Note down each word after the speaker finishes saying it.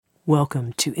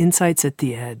Welcome to Insights at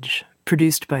the Edge,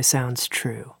 produced by Sounds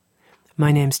True.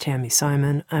 My name's Tami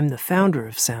Simon. I'm the founder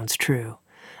of Sounds True,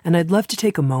 and I'd love to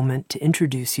take a moment to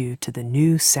introduce you to the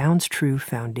new Sounds True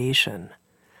Foundation.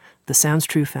 The Sounds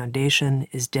True Foundation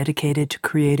is dedicated to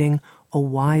creating a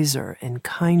wiser and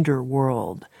kinder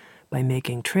world by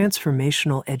making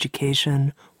transformational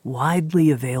education widely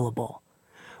available.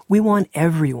 We want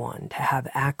everyone to have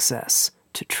access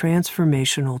to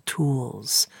transformational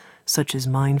tools such as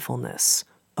mindfulness,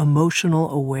 emotional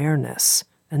awareness,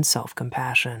 and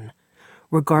self-compassion,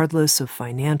 regardless of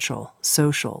financial,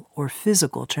 social, or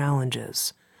physical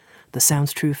challenges. The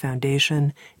Sounds True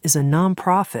Foundation is a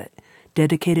nonprofit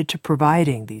dedicated to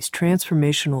providing these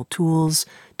transformational tools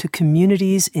to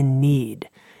communities in need,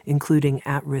 including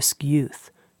at-risk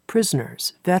youth,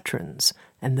 prisoners, veterans,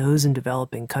 and those in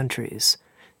developing countries.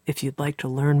 If you'd like to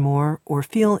learn more or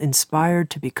feel inspired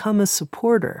to become a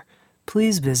supporter,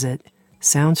 please visit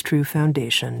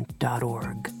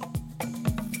SoundsTrueFoundation.org.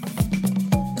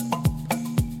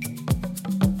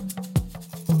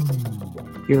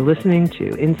 You're listening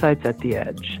to Insights at the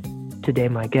Edge. Today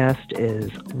my guest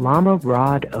is Lama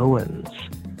Rod Owens.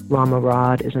 Lama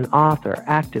Rod is an author,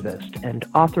 activist, and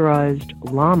authorized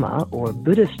Lama or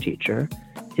Buddhist teacher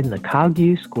in the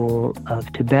Kagyu school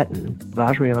of Tibetan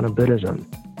Vajrayana Buddhism.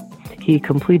 He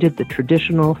completed the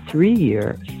traditional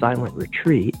 3-year silent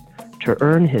retreat to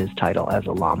earn his title as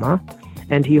a Lama,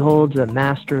 and he holds a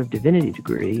Master of Divinity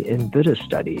degree in Buddhist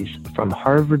Studies from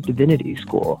Harvard Divinity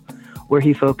School, where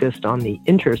he focused on the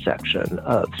intersection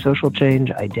of social change,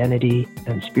 identity,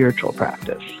 and spiritual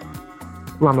practice.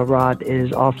 Lama Rod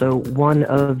is also one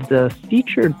of the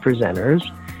featured presenters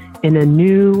in a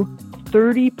new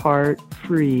 30-part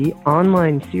free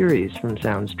online series from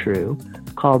Sounds True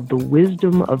called The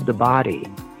Wisdom of the Body.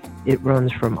 It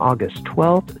runs from August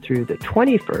 12th through the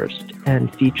 21st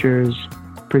and features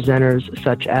presenters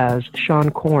such as Sean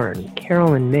Korn,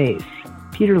 Carolyn Mace,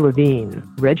 Peter Levine,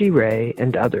 Reggie Ray,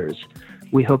 and others.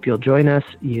 We hope you'll join us.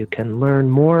 You can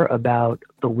learn more about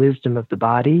The Wisdom of the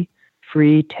Body,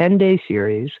 free 10-day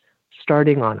series,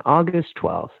 starting on August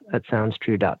 12th at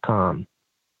SoundsTrue.com.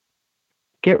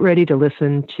 Get ready to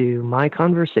listen to my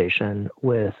conversation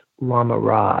with Lama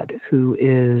Rod, who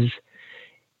is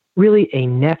really a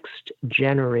next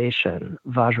generation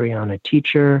Vajrayana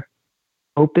teacher,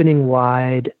 opening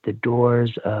wide the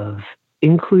doors of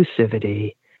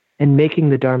inclusivity and making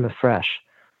the Dharma fresh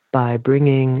by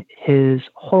bringing his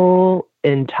whole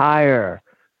entire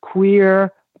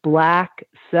queer Black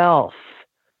self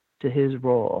to his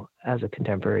role as a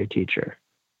contemporary teacher.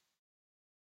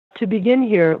 To begin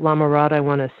here, Lama Rod, I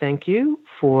want to thank you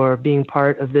for being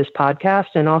part of this podcast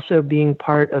and also being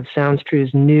part of Sounds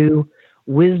True's new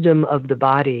Wisdom of the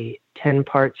Body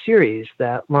 10-part series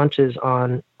that launches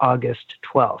on August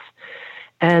 12th.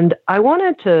 And I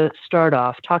wanted to start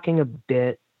off talking a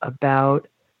bit about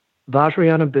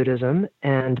Vajrayana Buddhism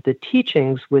and the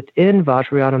teachings within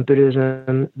Vajrayana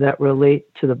Buddhism that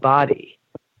relate to the body.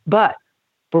 But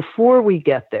before we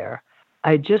get there,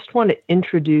 I just want to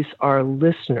introduce our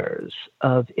listeners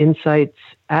of Insights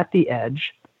at the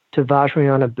Edge to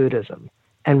Vajrayana Buddhism.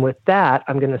 And with that,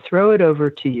 I'm going to throw it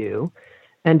over to you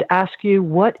and ask you,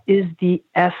 what is the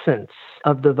essence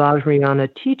of the Vajrayana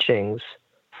teachings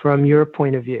from your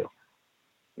point of view?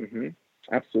 Mm-hmm.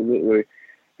 Absolutely.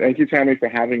 Thank you, Tami, for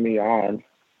having me on.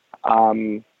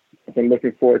 I've been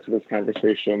looking forward to this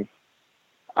conversation.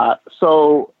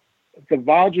 So the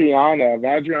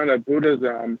Vajrayana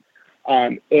Buddhism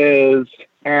is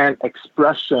an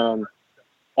expression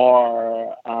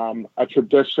or a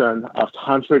tradition of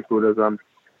Tantric Buddhism.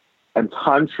 And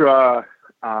Tantra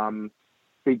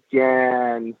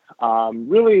began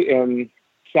really in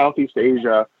Southeast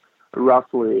Asia,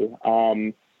 roughly.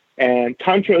 And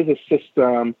Tantra is a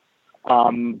system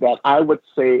that I would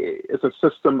say is a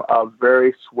system of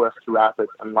very swift, rapid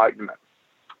enlightenment.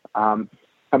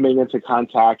 Coming into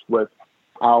contact with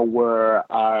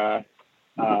our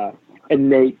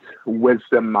innate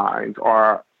wisdom mind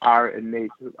or our innate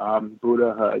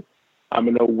Buddhahood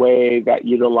in a way that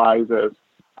utilizes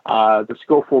the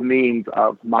skillful means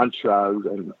of mantras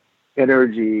and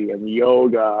energy and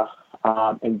yoga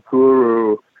and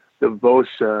guru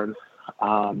devotion.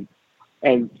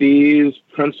 And these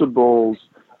principles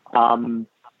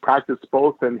practiced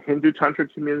both in Hindu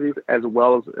Tantric communities as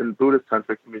well as in Buddhist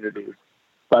Tantric communities.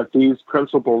 But these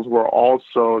principles were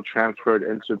also transferred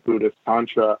into Buddhist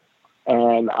Tantra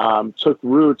and took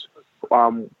root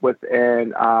within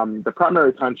the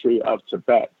primary country of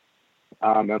Tibet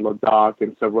and Ladakh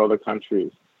and several other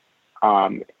countries.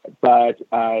 But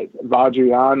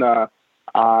Vajrayana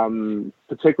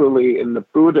particularly in the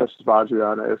Buddhist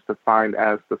Vajrayana, is defined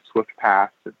as the swift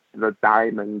path, the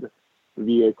diamond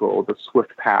vehicle, the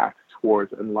swift path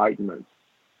towards enlightenment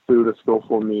through the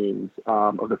skillful means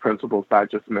of the principles that I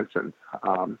just mentioned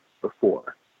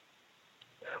before.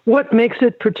 What makes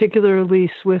it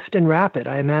particularly swift and rapid?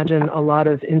 I imagine a lot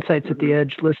of Insights at the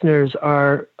Edge listeners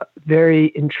are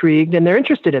very intrigued and they're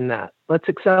interested in that. Let's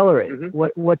accelerate.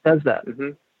 What does that?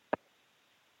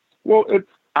 Well,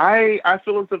 I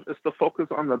feel as if it's the focus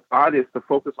on the body, it's the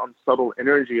focus on subtle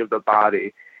energy of the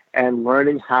body, and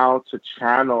learning how to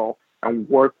channel and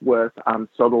work with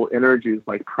subtle energies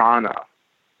like prana,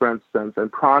 for instance.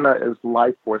 And prana is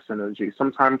life force energy.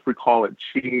 Sometimes we call it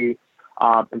chi.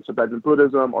 In Tibetan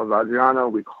Buddhism or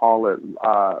Vajrayana, we call it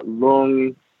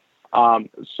lung.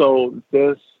 So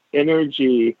this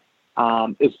energy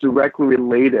is directly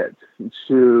related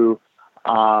to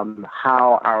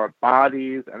how our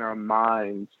bodies and our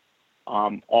minds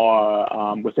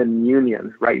are within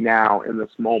union right now in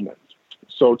this moment.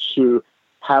 So to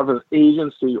have an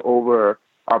agency over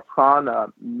our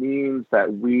prana means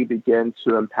that we begin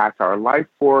to impact our life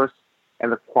force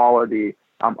and the quality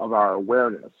of our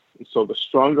awareness. So the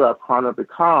stronger our prana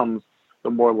becomes, the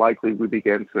more likely we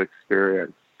begin to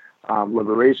experience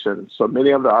liberation. So many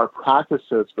of our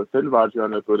practices within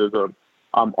Vajrayana Buddhism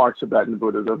are Tibetan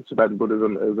Buddhism. Tibetan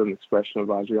Buddhism is an expression of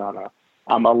Vajrayana.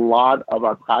 A lot of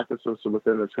our practices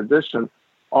within the tradition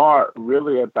are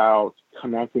really about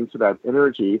connecting to that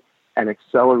energy and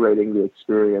accelerating the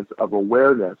experience of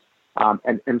awareness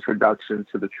and introduction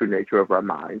to the true nature of our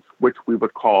minds, which we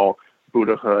would call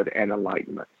Buddhahood and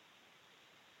enlightenment.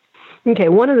 Okay,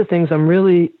 one of the things I'm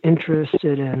really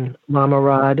interested in, Lama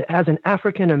Rod, as an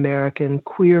African-American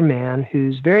queer man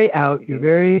who's very out, you're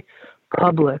very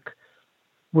public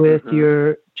with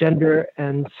your gender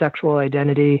and sexual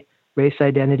identity, race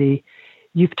identity.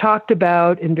 You've talked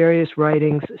about in various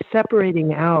writings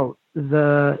separating out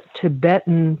the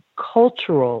Tibetan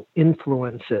cultural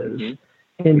influences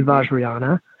in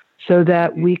Vajrayana so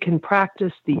that we can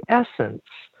practice the essence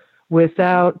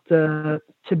without the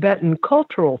Tibetan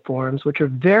cultural forms, which are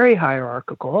very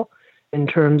hierarchical in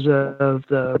terms of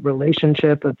the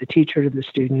relationship of the teacher to the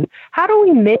student. How do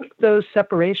we make those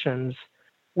separations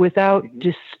without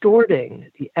distorting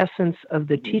the essence of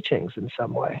the teachings in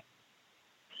some way?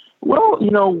 Well,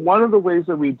 one of the ways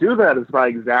that we do that is by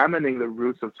examining the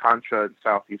roots of Tantra in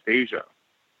Southeast Asia.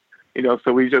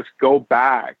 So we just go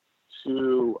back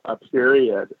to a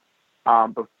period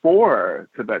before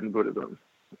Tibetan Buddhism,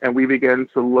 and we begin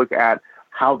to look at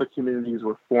how the communities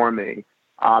were forming.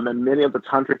 And many of the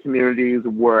Tantric communities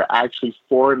were actually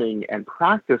forming and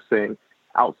practicing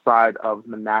outside of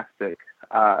monastic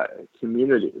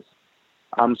communities.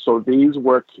 So these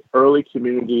were early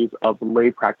communities of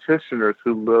lay practitioners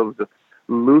who lived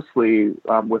loosely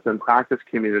within practice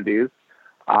communities,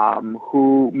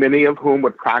 many of whom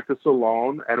would practice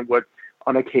alone and would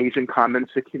on occasion come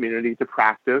into community to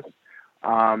practice.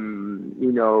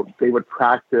 They would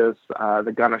practice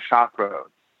the Ganachakra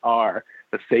or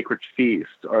the sacred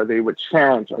feast, or they would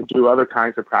chant or do other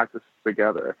kinds of practices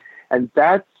together. And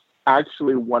that's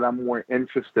actually what I'm more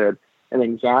interested in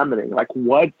examining. Like,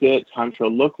 what did Tantra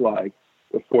look like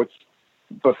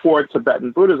before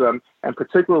Tibetan Buddhism, and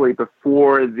particularly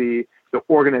before the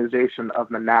organization of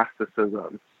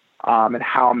monasticism, and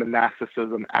how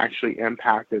monasticism actually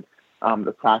impacted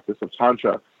the practice of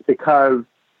Tantra? Because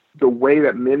the way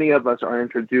that many of us are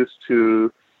introduced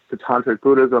to Tantric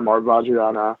Buddhism or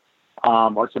Vajrayana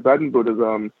or Tibetan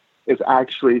Buddhism is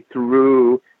actually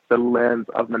through the lens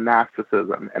of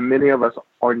monasticism. And many of us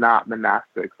are not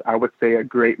monastics. I would say a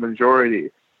great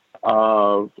majority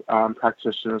of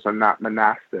practitioners are not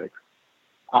monastics.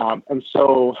 And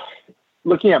so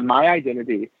looking at my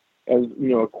identity as,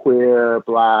 a queer,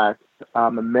 Black,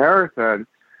 American,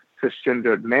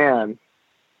 cisgendered man,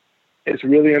 it's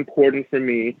really important for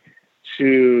me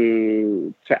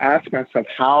to ask myself,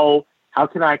 how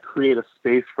can I create a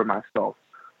space for myself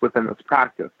within this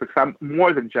practice? Because I'm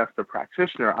more than just a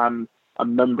practitioner. I'm a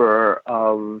member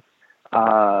of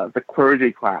the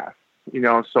clergy class,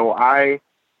 so I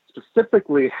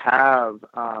specifically have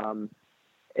an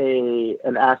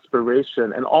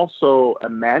aspiration and also a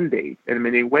mandate in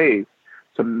many ways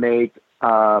to make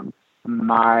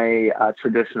my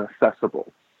tradition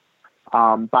accessible.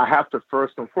 But I have to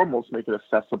first and foremost make it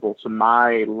accessible to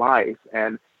my life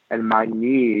and my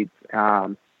needs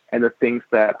and the things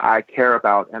that I care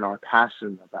about and are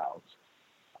passionate about.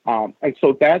 And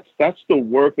so that's the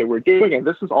work that we're doing. And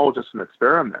this is all just an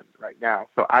experiment right now.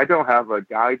 So I don't have a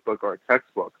guidebook or a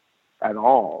textbook at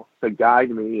all to guide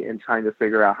me in trying to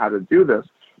figure out how to do this.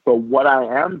 But what I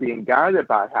am being guided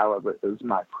by, however, is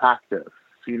my practice,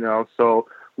 So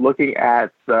looking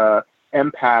at the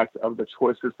impact of the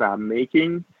choices that I'm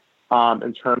making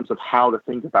in terms of how to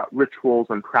think about rituals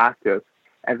and practice,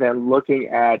 and then looking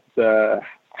at looking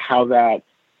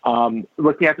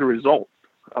at the results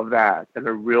of that in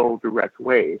a real direct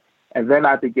way. And then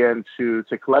I begin to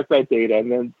collect that data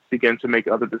and then begin to make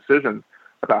other decisions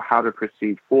about how to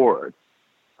proceed forward.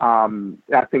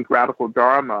 I think Radical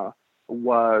Dharma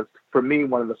was, for me,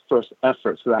 one of the first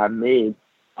efforts that I made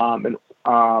in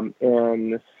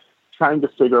trying to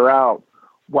figure out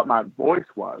what my voice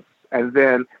was. And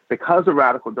then because of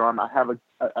Radical Dharma, I have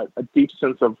a deep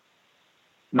sense of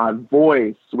my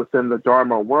voice within the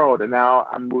Dharma world. And now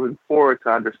I'm moving forward to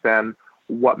understand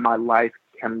what my life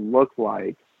can look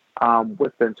like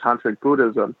within Tantric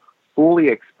Buddhism, fully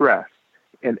expressed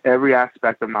in every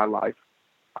aspect of my life.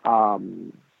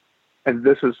 And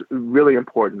this is really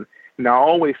important. And I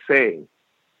always say,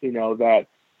 that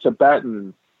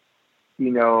Tibetans,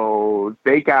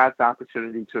 they got the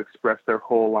opportunity to express their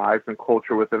whole lives and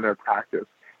culture within their practice.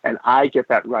 And I get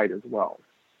that right as well.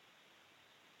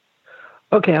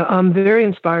 Okay, I'm very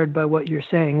inspired by what you're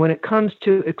saying. When it comes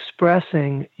to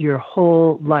expressing your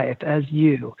whole life as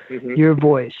you, your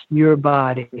voice, your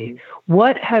body,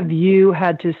 what have you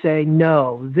had to say,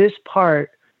 no, this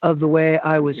part of the way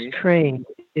I was trained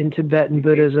in Tibetan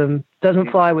Buddhism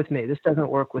doesn't fly with me. This doesn't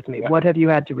work with me. Yeah. What have you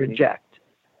had to reject?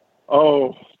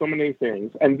 Oh, so many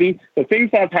things. And the things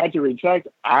I've had to reject,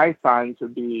 I find to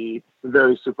be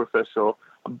very superficial,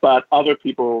 but other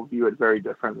people view it very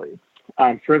differently.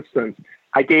 For instance,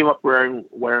 I gave up wearing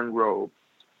robes,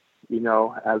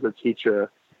 as a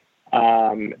teacher.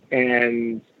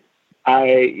 And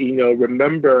I,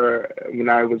 remember when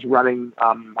I was running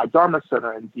my Dharma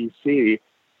Center in D.C.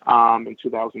 In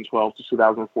 2012 to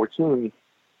 2014,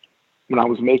 when I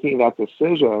was making that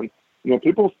decision,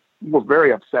 people were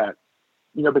very upset,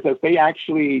 because they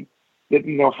actually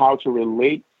didn't know how to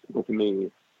relate with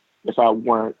me if I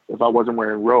wasn't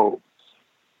wearing robes,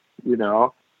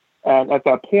 And at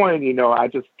that point, I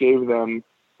just gave them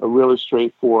a really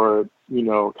straightforward,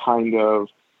 kind of,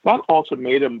 not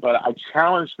ultimatum, but I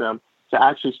challenged them to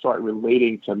actually start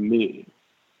relating to me,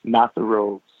 not the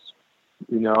robes,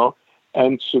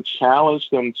 and to challenge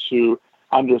them to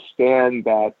understand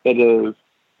that it is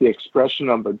the expression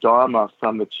of the Dharma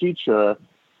from the teacher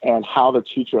and how the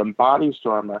teacher embodies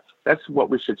Dharma. That's what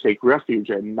we should take refuge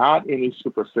in, not any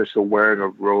superficial wearing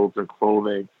of robes and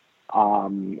clothing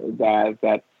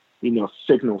that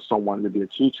signal someone to be a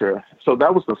teacher. So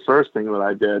that was the first thing that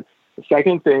I did. The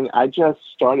second thing, I just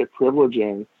started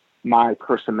privileging my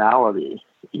personality.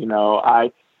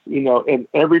 In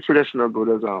every tradition of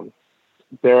Buddhism,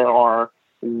 there are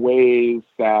ways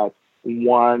that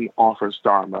one offers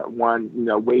Dharma,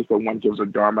 ways that one gives a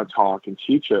Dharma talk and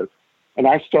teaches. And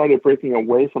I started breaking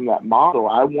away from that model.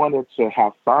 I wanted to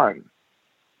have fun,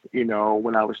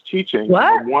 when I was teaching.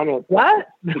 What? What?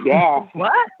 Yeah.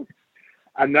 What?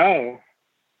 I know.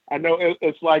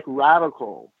 It's like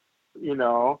radical,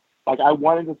 like I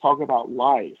wanted to talk about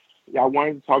life. I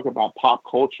wanted to talk about pop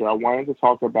culture. I wanted to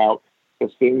talk about the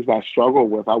things I struggle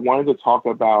with. I wanted to talk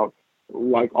about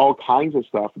like all kinds of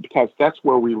stuff because that's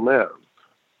where we live.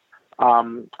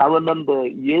 I remember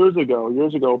years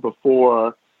ago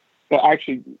before,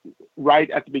 actually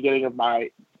right at the beginning of my,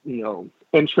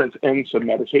 entrance into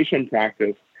meditation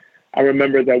practice, I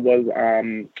remember there was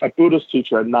a Buddhist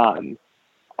teacher, a nun.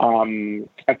 I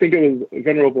think it was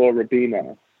Venerable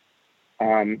Rabina.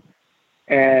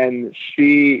 And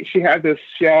she had a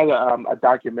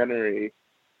documentary,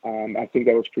 I think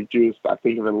that was produced,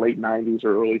 in the late 90s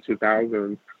or early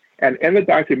 2000s. And in the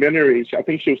documentary, I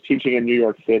think she was teaching in New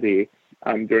York City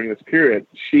during this period.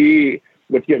 She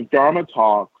would give Dharma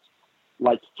talks,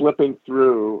 like flipping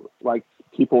through like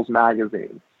people's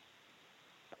magazines.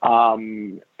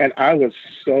 And I was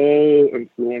so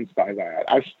influenced by that.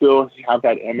 I still have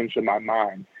that image in my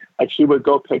mind. Like she would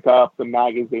go pick up the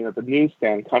magazine at the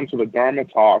newsstand, come to the Dharma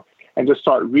talk, and just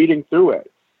start reading through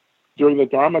it during the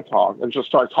Dharma talk, and just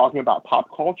start talking about pop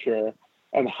culture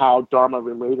and how Dharma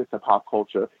related to pop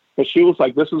culture. But she was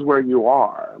like, "This is where you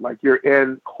are. Like you're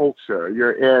in culture.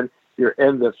 You're in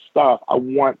this stuff. I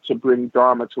want to bring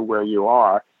Dharma to where you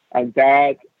are," and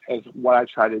that is what I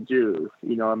try to do,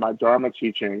 in my Dharma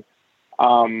teaching.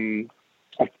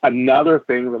 Another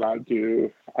thing that I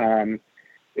do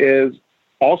is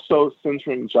also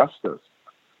centering justice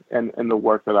in the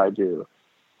work that I do.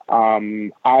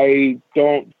 I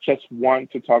don't just want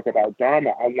to talk about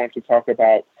Dharma. I want to talk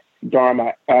about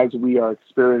Dharma as we are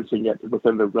experiencing it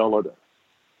within the relative.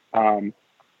 And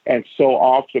so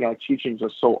often our teachings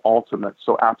are so ultimate,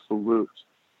 so absolute.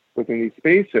 within these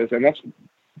spaces. And that's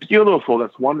beautiful.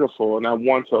 That's wonderful. And I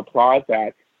want to applaud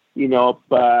that,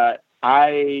 but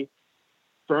I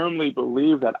firmly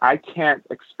believe that I can't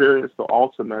experience the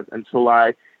ultimate until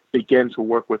I begin to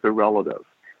work with the relative.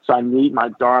 So I need my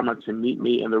Dharma to meet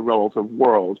me in the relative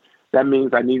world. That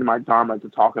means I need my Dharma to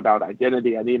talk about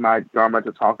identity. I need my Dharma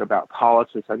to talk about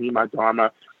politics. I need my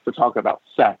Dharma to talk about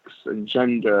sex and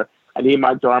gender. I need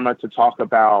my Dharma to talk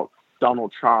about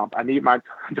Donald Trump. I need my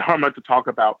Dharma to talk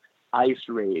about ICE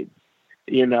raids,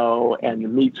 and the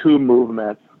Me Too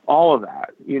movement, all of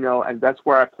that, and that's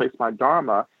where I place my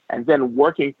Dharma. And then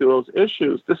working through those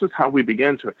issues, this is how we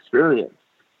begin to experience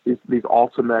these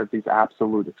ultimate, these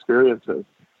absolute experiences.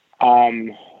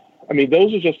 Those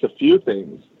are just a few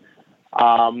things.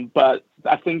 But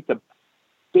I think the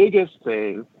biggest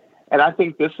thing, and I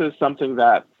think this is something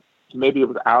that maybe it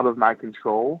was out of my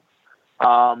control,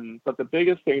 but the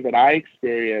biggest thing that I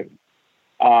experienced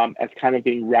as kind of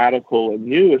being radical and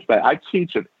new is that I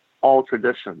teach in all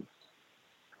traditions,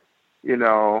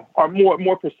 or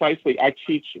more precisely, I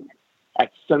teach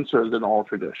at centers in all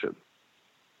traditions,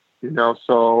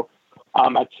 so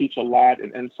I teach a lot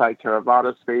in Insight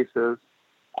Theravada spaces.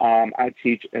 I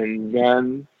teach in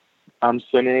Zen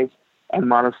centers and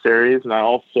monasteries, and I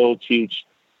also teach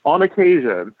on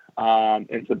occasion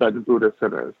in Tibetan Buddhist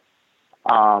centers.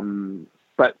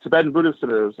 But Tibetan Buddhist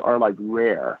centers are like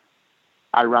rare,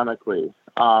 ironically.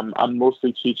 I'm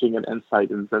mostly teaching in Insight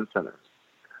and Zen centers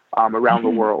around the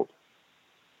world.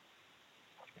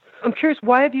 I'm curious,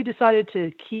 why have you decided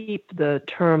to keep the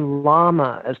term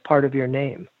Lama as part of your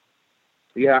name?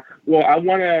 Yeah, well, I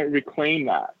want to reclaim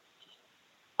that.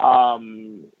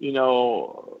 And when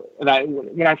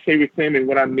I say reclaiming,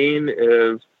 what I mean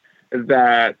is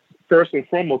that first and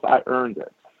foremost, I earned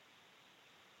it.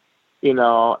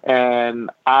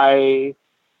 And I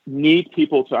need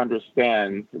people to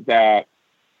understand that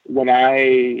when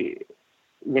I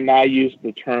use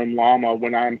the term Lama,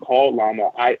 when I'm called Lama,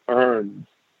 I earned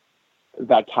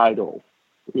that title.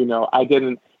 I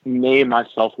didn't name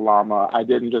myself Lama. I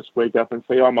didn't just wake up and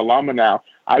say, oh, I'm a Lama now.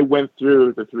 I went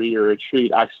through the 3-year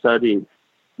retreat. I studied,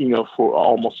 for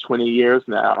almost 20 years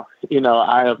now.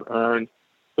 I have earned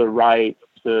the right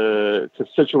to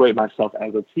situate myself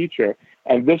as a teacher.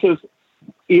 And this is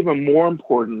even more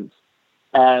important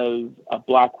as a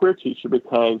Black queer teacher,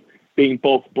 because being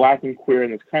both Black and queer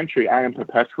in this country, I am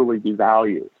perpetually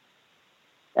devalued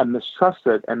and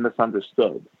mistrusted and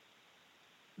misunderstood.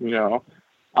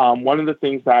 One of the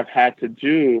things that I've had to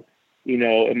do,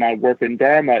 in my work in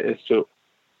Dharma is to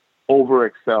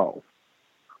overexcel,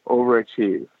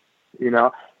 overachieve.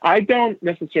 I don't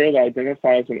necessarily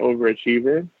identify as an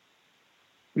overachiever,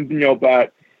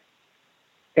 but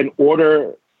in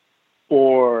order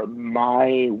for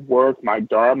my work, my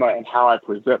Dharma, and how I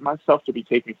present myself to be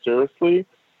taken seriously,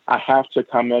 I have to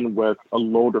come in with a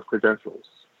load of credentials.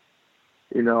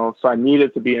 So I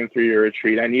needed to be in 3-year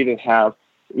retreat. I needed to have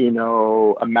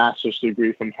a master's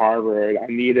degree from Harvard. I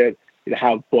needed to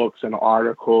have books and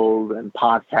articles and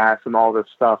podcasts and all this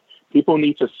stuff. People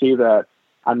need to see that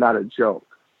I'm not a joke,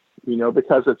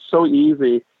 because it's so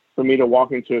easy for me to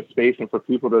walk into a space and for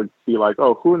people to be like,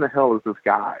 oh, who in the hell is this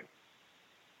guy?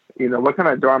 What kind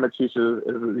of Dharma teacher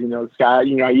is, this guy?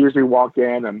 I usually walk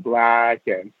in, I'm Black,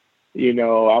 and,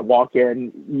 I walk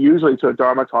in usually to a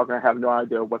Dharma talk and I have no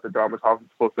idea what the Dharma talk is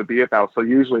supposed to be about. So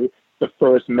usually the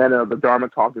first minute of the Dharma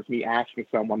talk is me asking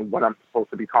someone what I'm supposed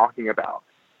to be talking about.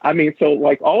 So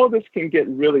like all of this can get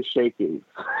really shaky,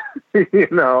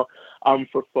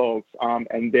 for folks,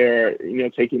 and they're,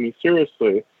 taking me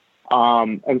seriously.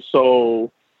 But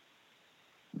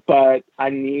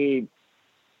I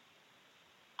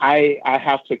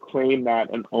have to claim that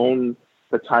and own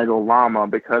the title Lama,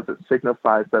 because it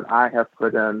signifies that I have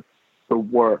put in the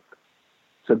work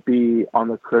to be on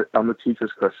the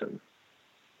teacher's cushion.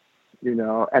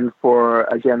 And for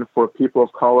people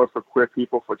of color, for queer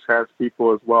people, for trans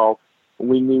people as well,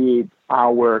 we need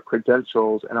our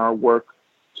credentials and our work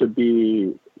to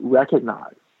be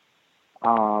recognized,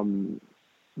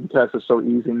 because it's so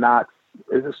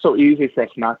easy for us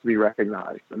not to be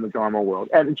recognized in the Dharma world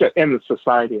and in the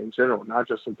society in general, not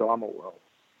just the Dharma world.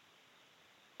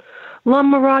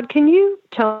 Lama Rod, can you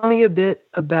tell me a bit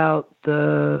about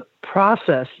the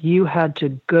process you had to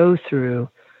go through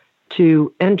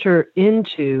to enter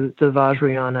into the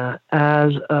Vajrayana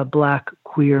as a Black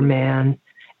queer man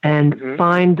and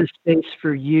find the space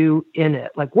for you in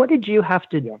it? Like, what did you have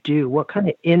to do? What kind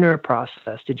of inner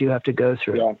process did you have to go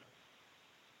through? Yeah.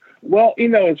 Well,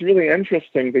 it's really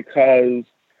interesting because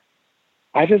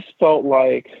I just felt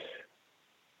like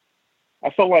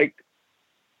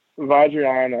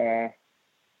Vajrayana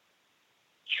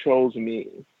chose me.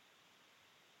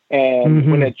 And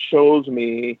when it chose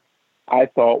me, I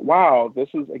thought, wow, this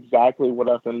is exactly what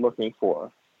I've been looking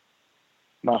for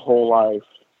my whole life.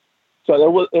 So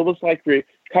it was like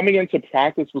coming into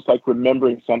practice was like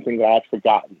remembering something that I'd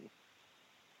forgotten,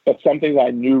 but something that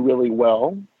I knew really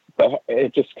well, but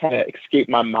it just kind of escaped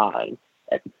my mind.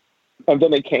 And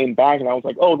then it came back, and I was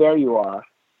like, oh, there you are.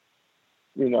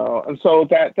 You know, and so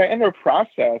that inner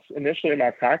process, initially in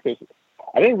my practice,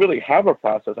 I didn't really have a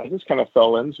process. I just kind of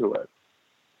fell into it.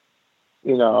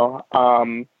 You know,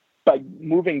 but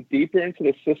moving deeper into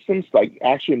the systems, like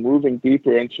actually moving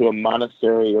deeper into a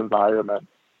monastery environment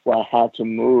where I had to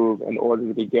move in order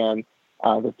to begin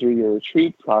the 3-year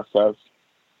retreat process.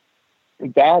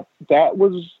 That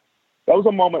was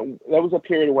a moment. That was a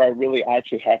period where I really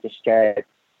actually had to start,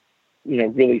 you know,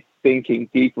 really thinking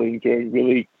deeply and doing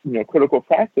really, you know, critical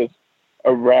practice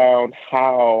around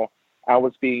how I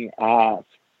was being asked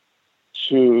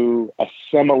to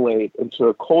assimilate into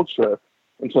a culture,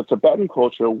 into a Tibetan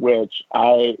culture, which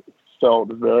I felt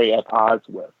very at odds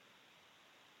with.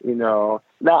 You know,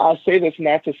 now I say this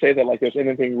not to say that like there's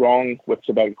anything wrong with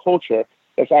Tibetan culture.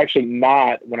 That's actually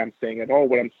not what I'm saying at all.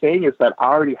 What I'm saying is that I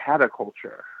already had a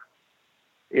culture.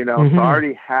 You know, so I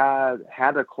already had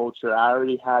a culture. I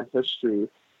already had history,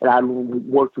 and I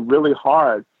worked really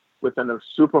hard within a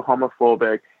super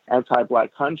homophobic,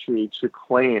 anti-Black country to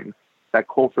claim that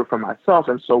culture for myself.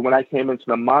 And so when I came into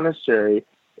the monastery,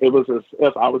 it was as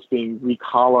if I was being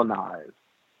recolonized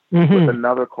with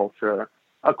another culture,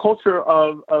 a culture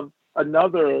of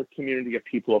another community of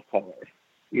people of color,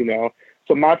 you know.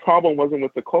 So my problem wasn't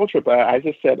with the culture, but I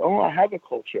just said, oh, I have a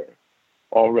culture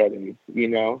already, you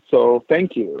know, so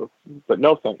thank you, but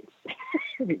no thanks,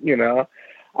 you know.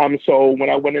 So when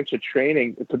I went into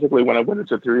training, particularly when I went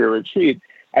into 3-year retreat,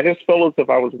 I just felt as if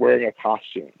I was wearing a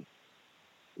costume.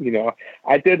 You know,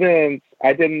 I didn't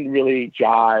really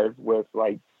jive with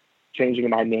like changing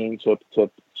my name to a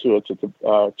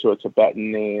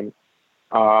Tibetan name.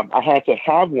 I had to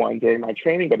have one during my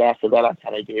training, but after that, I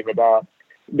kind of gave it up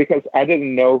because I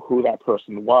didn't know who that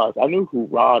person was. I knew who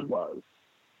Rod was,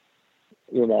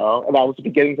 you know, and I was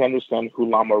beginning to understand who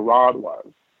Lama Rod was.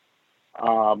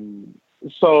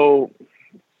 So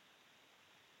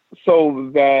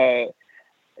that,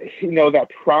 you know, that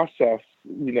process,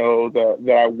 you know,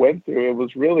 that I went through, it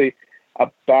was really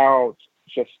about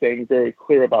just staying very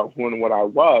clear about who and what I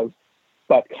was,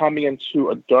 but coming into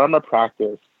a Dharma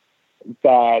practice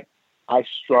that I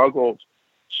struggled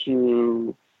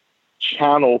to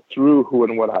channel through who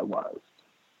and what I was,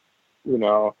 you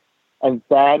know, and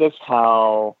that is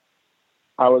how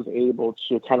I was able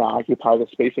to kind of occupy the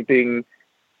space of being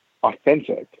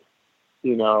authentic,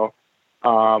 you know,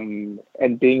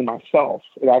 and being myself.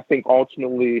 And I think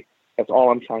ultimately that's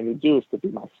all I'm trying to do is to be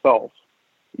myself,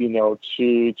 you know,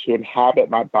 to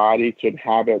inhabit my body, to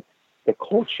inhabit the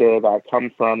culture that I come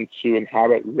from, to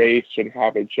inhabit race, to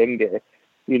inhabit gender,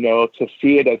 you know, to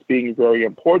see it as being very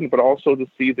important, but also to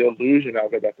see the illusion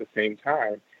of it at the same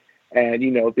time. And,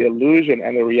 you know, the illusion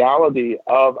and the reality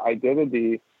of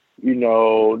identity, you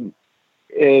know,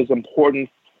 is important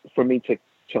for me to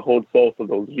hold both of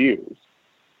those views.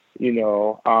 You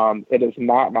know, it is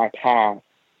not my path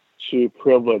to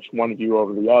privilege one view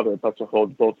over the other, but to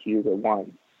hold both views at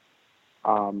once.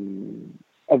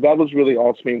 And that was really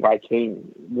ultimately why I came,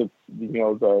 with, you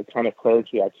know, the kind of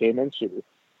clarity I came into,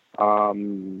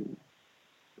 you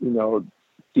know,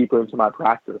 deeper into my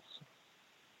practice.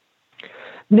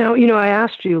 Now, you know, I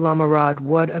asked you, Lama Rod,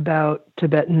 what about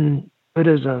Tibetan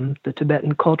Buddhism, the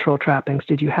Tibetan cultural trappings,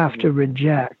 did you have to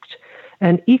reject?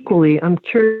 And equally, I'm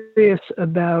curious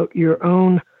about your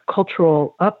own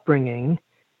cultural upbringing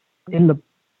in the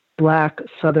Black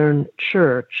Southern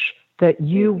Church that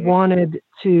you wanted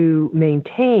to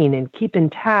maintain and keep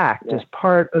intact as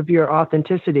part of your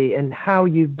authenticity, and how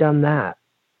you've done that.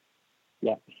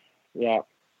 Yeah.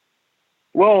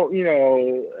 Well, you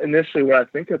know, initially what I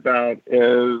think about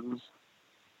is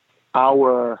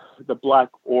the Black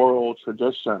oral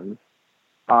tradition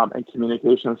and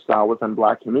communication style within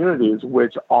Black communities,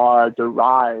 which are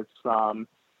derived from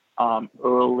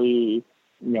early,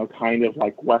 you know, kind of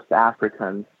like West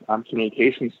African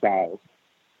communication styles.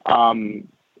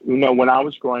 You know, when I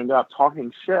was growing up,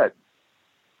 talking shit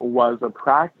was a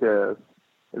practice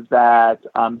that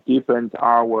deepened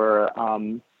our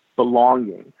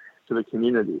belonging to the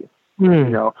community. You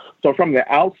know, so from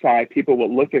the outside, people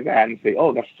would look at that and say,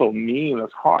 "Oh, that's so mean,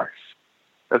 that's harsh,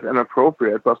 that's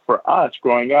inappropriate." But for us,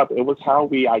 growing up, it was how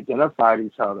we identified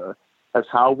each other. That's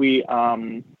how we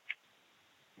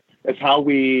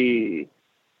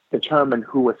determined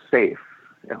who was safe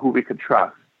and who we could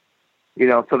trust.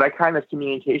 So that kind of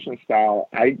communication style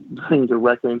I bring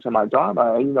directly into my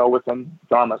Dharma. Within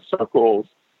Dharma circles,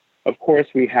 of course,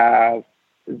 we have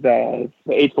the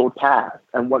Eightfold Path,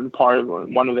 and one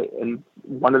of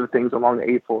the things along the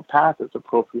Eightfold Path is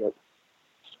appropriate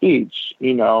speech.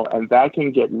 And that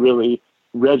can get really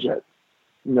rigid.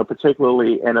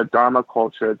 Particularly in a Dharma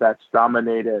culture that's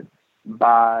dominated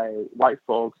by white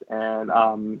folks and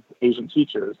Asian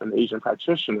teachers and Asian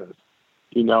practitioners.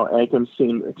 And it can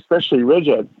seem especially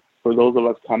rigid for those of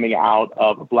us coming out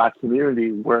of a Black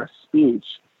community where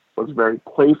speech was very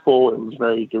playful, it was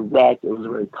very direct, it was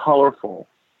very colorful.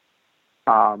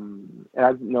 And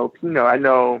I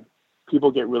know people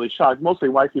get really shocked. Mostly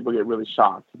white people get really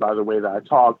shocked by the way that I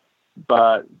talk.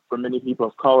 But for many people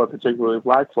of color, particularly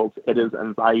Black folks, it is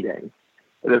inviting.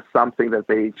 It is something that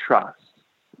they trust,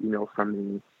 from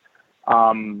me.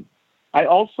 I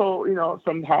also,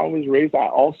 from how I was raised, I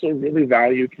also really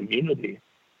value community.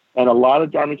 And a lot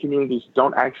of Dharma communities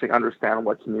don't actually understand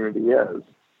what community is.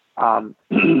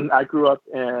 I grew up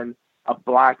in a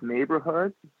Black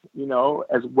neighborhood,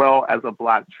 as well as a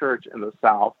Black church in the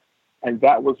South. And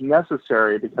that was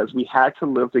necessary because we had to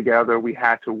live together. We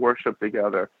had to worship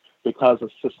together because of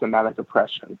systematic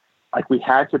oppression. Like, we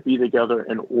had to be together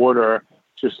in order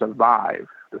to survive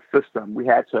the system. We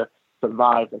had to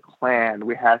survive the Klan.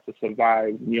 We had to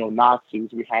survive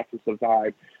neo-Nazis. We had to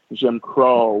survive Jim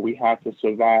Crow. We had to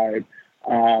survive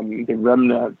the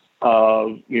remnants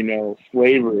of,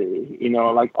 slavery.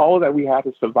 Like all of that we had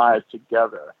to survive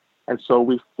together. And so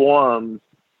we formed,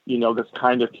 this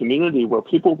kind of community where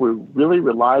people really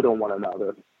relied on one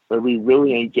another, where we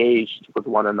really engaged with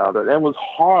one another. And it was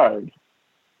hard.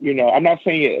 I'm not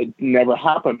saying it never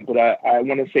happened, but I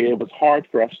want to say it was hard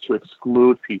for us to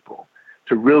exclude people,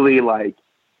 to really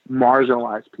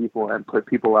marginalize people and put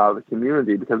people out of the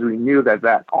community, because we knew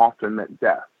that often meant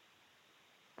death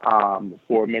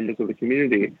for members of the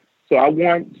community. So I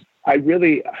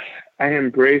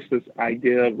embrace this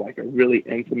idea of a really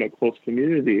intimate, close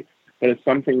community, but it's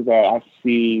something that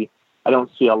I don't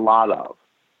see a lot of,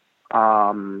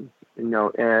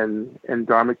 in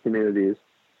Dharma communities.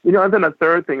 And then a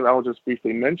third thing that I'll just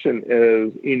briefly mention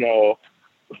is,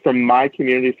 from my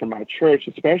community, from my church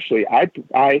especially,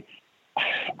 I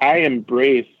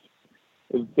embrace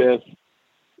this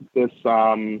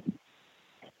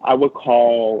I would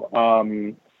call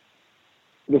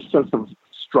this sense of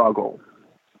struggle,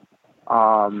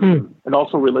 and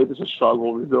also related to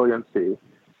struggle, resiliency.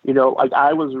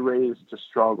 I was raised to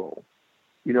struggle,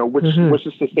 which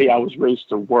is to say I was raised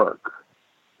to work.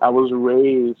 I was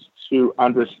raised to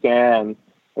understand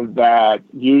that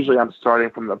usually I'm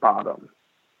starting from the bottom.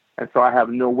 And so I have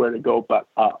nowhere to go but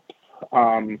up. So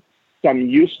I'm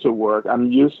used to work.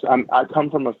 I come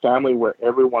from a family where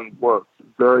everyone worked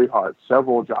very hard,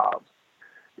 several jobs,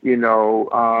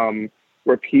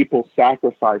 where people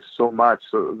sacrificed so much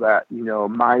so that,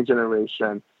 my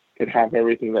generation could have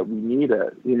everything that we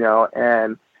needed,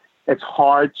 and it's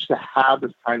hard to have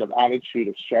this kind of attitude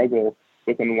of struggle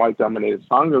within white-dominated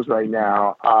sanghas right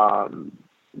now,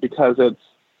 because it's,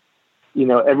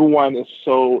 everyone is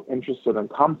so interested in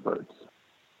comfort.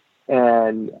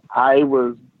 And I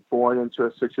was born into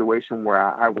a situation where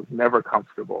I was never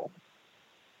comfortable.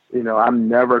 I'm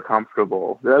never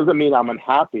comfortable. That doesn't mean I'm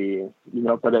unhappy,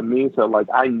 but it means that,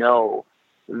 I know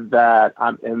that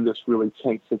I'm in this really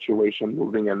tense situation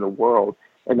moving in the world.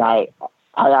 And I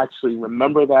actually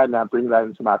remember that, and I bring that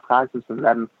into my practice, and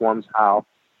that informs how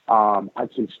I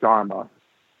teach Dharma.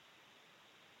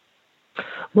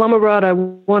 Lama Rod, I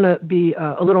want to be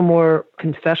a little more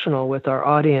confessional with our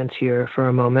audience here for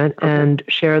a moment, and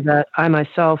share that I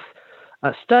myself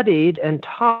studied and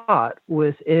taught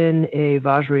within a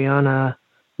Vajrayana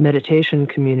meditation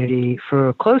community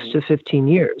for close to 15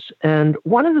 years. And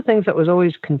one of the things that was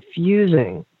always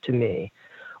confusing to me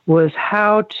was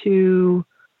how to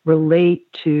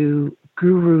relate to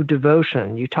guru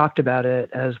devotion. You talked about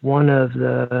it as one of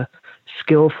the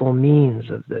skillful means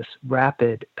of this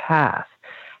rapid path.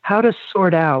 How to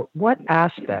sort out what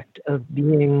aspect of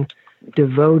being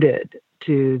devoted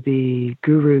to the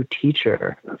guru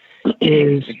teacher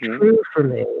is true for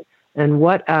me, and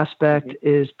what aspect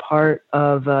is part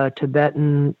of a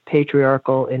Tibetan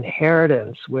patriarchal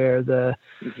inheritance where the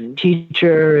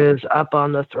teacher is up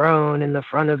on the throne in the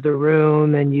front of the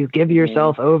room and you give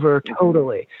yourself over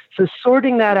totally. So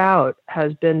sorting that out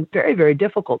has been very, very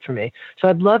difficult for me. So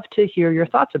I'd love to hear your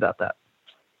thoughts about that.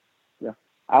 Yeah,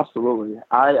 absolutely.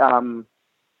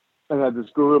 This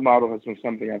guru model has been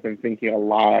something I've been thinking a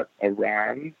lot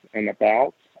around and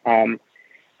about.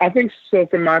 I think so.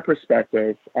 From my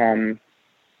perspective,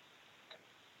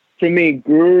 for me,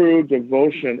 guru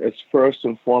devotion is first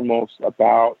and foremost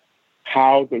about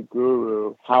how the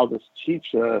guru, how this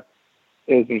teacher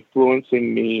is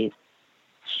influencing me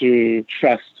to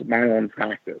trust my own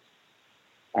practice,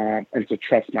 and to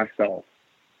trust myself.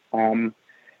 And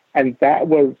that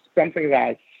was something that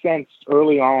I sensed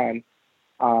early on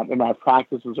in my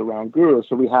practices around guru.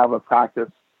 So we have a practice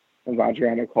in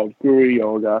Vajrayana called Guru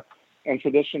Yoga, and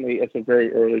traditionally it's a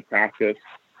very early practice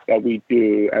that we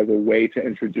do as a way to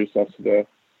introduce us to the,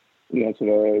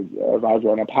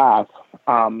 Vajrayana path.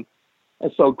 And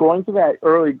so going to that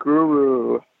early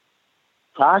guru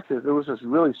practice, it was just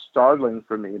really startling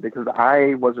for me because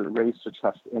I wasn't raised to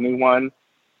trust anyone,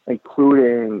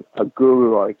 including a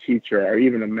guru or a teacher or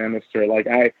even a minister. Like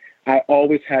I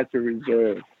always had to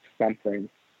reserve something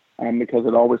because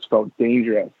it always felt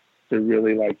dangerous to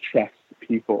really like trust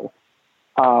people.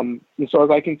 And so as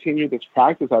I continued this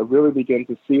practice, I really began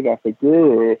to see that the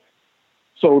guru,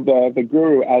 the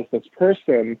guru as this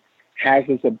person has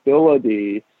this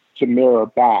ability to mirror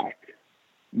back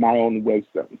my own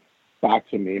wisdom back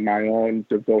to me, my own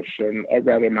devotion, or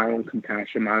rather my own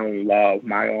compassion, my own love,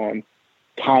 my own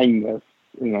kindness,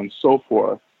 and so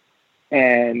forth.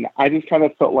 And I just kind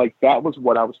of felt like that was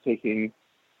what I was taking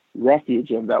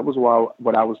refuge in. That was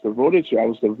what I was devoted to. I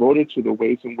was devoted to the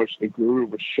ways in which the guru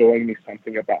was showing me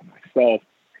something about myself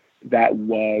that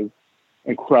was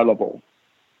incredible.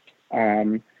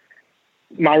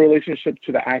 My relationship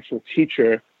to the actual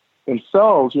teacher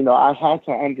themselves, I had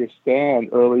to understand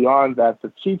early on that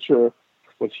the teacher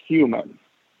was human,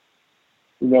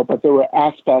 but there were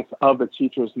aspects of the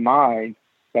teacher's mind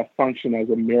that functioned as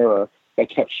a mirror that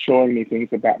kept showing me things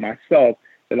about myself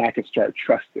that I could start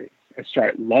trusting and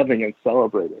start loving and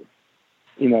celebrating.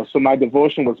 So my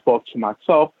devotion was both to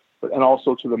myself, and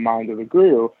also to the mind of the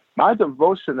guru. My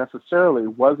devotion necessarily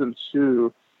wasn't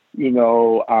to,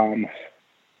 the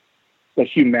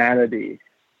humanity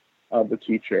of the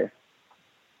teacher,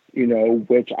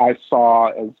 which I saw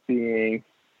as being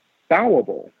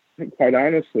fallible, quite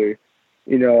honestly.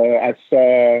 I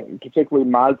saw particularly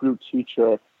my group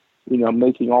teacher,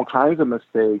 making all kinds of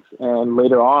mistakes, and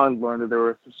later on learned that there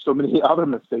were so many other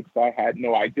mistakes I had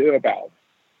no idea about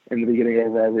in the beginning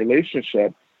of our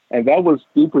relationship. And that was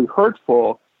deeply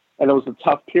hurtful, and it was a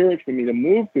tough period for me to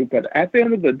move through. But at the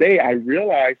end of the day, I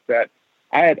realized that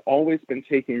I had always been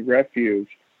taking refuge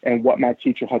in what my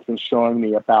teacher has been showing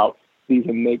me about these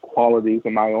innate qualities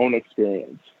in my own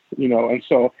experience, and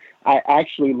so I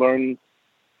actually learned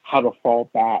how to fall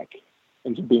back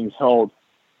into being held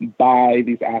by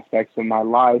these aspects of my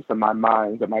life and my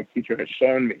mind that my teacher has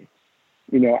shown me.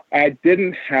 I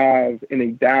didn't have any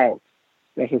doubt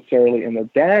necessarily in the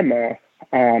Dharma,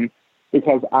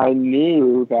 because I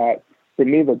knew that for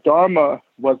me, the Dharma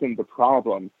wasn't the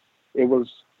problem. It was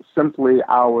simply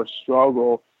our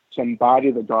struggle to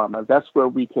embody the Dharma. That's where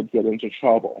we could get into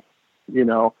trouble,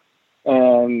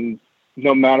 and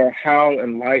no matter how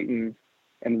enlightened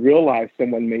and realized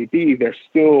someone may be, they're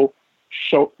still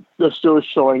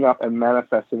showing up and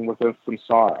manifesting within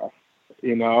samsara,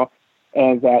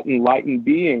 and that enlightened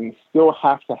beings still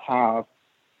have to have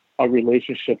a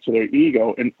relationship to their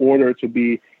ego in order to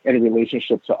be in a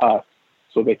relationship to us,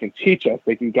 so they can teach us,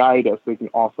 they can guide us, they can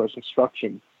offer us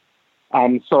instruction.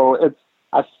 So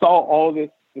I saw all this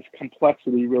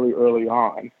complexity really early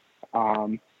on,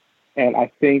 and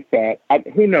I think that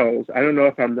who knows? I don't know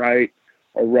if I'm right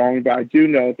or wrong, but I do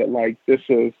know that this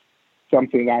is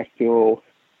something I feel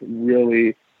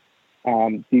really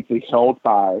deeply held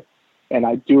by, and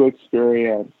I do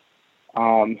experience.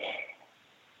 I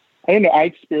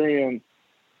experience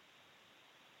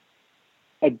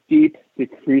a deep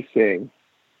decreasing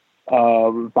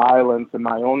of violence in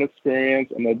my own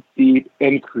experience, and a deep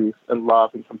increase in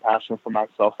love and compassion for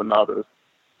myself and others.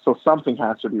 So something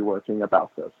has to be working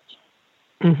about this.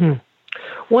 Mm-hmm.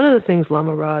 One of the things,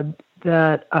 Lama Rod,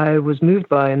 that I was moved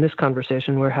by in this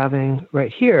conversation we're having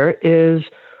right here is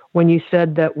when you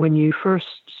said that when you first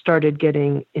started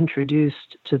getting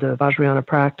introduced to the Vajrayana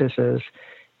practices,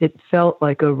 it felt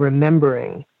like a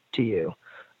remembering to you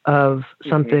of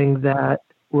something that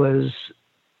was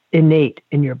innate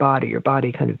in your body. Your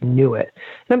body kind of knew it.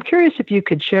 And I'm curious if you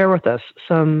could share with us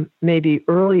some maybe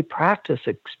early practice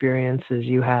experiences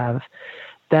you have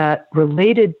that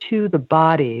related to the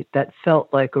body that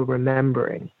felt like a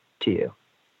remembering to you.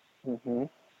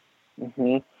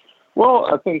 Well,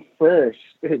 I think first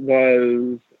it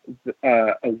was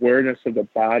awareness of the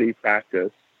body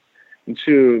practice. And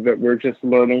two, that we're just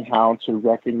learning how to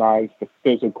recognize the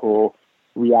physical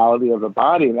reality of the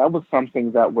body. And that was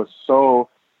something that was so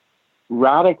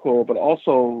radical, but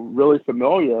also really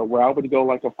familiar, where I would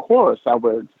go of course I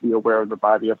would be aware of the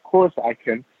body. Of course I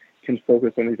can can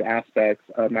focus on these aspects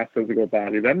of my physical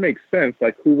body. That makes sense.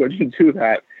 Like, who wouldn't do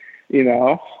that, you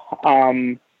know?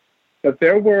 But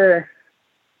there were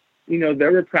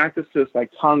practices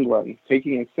like Tonglen,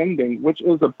 taking and sending, which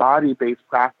is a body-based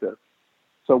practice.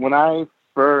 So when I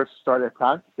first started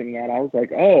practicing that, I was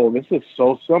like, oh, this is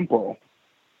so simple.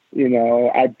 You know,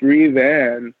 I breathe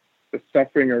in the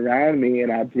suffering around me,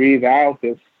 and I breathe out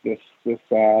this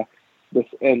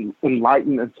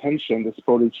enlightened intention, this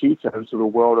bodhicitta, into the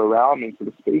world around me, to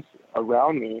the space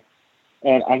around me.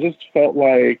 And I just felt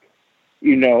like,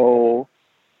 you know,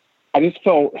 I just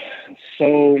felt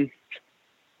so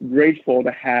grateful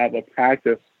to have a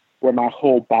practice where my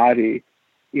whole body,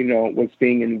 you know, was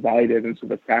being invited into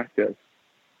the practice.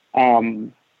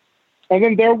 And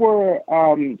then there were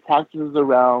practices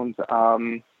around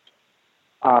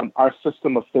our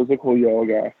system of physical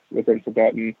yoga within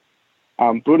Tibetan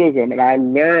Buddhism, and I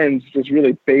learned just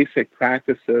really basic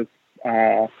practices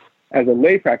as a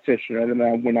lay practitioner. And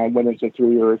then when I went into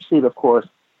 3-year retreat, of course,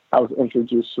 I was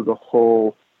introduced to the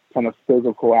whole kind of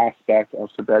physical aspect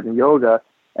of Tibetan yoga.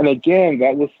 And again,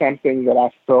 that was something that I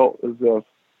felt as if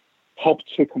helped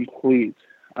to complete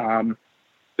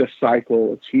the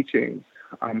cycle of teaching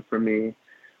for me.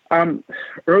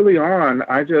 Early on,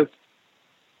 I just,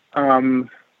 I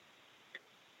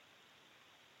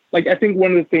think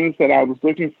one of the things that I was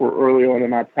looking for early on in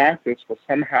my practice was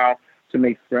somehow to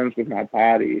make friends with my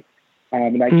body.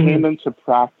 And I came into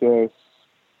practice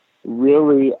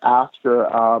really after,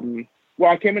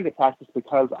 I came into practice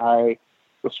because I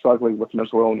was struggling with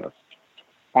mental illness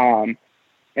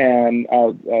and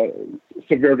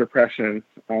severe depression,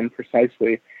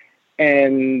 precisely.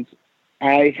 And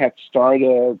I had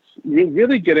started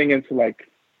really getting into like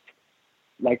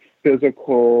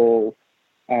physical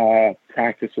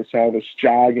practices. So I was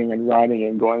jogging and running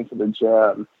and going to the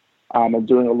gym and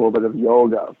doing a little bit of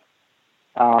yoga.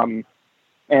 And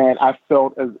I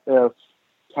felt as if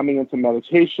coming into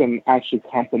meditation actually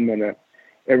complemented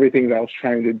everything that I was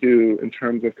trying to do in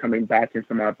terms of coming back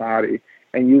into my body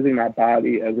and using my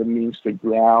body as a means to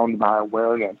ground my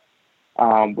awareness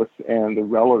within the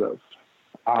relative.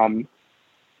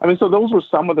 So those were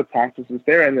some of the practices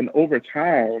there. And then over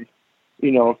time,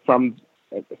 you know, from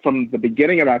the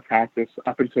beginning of my practice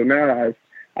up until now,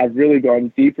 I've really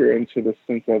gone deeper into the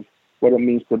sense of what it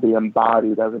means to be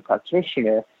embodied as a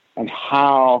practitioner and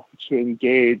how to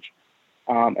engage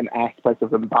an aspect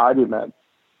of embodiment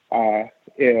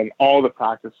in all the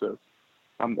practices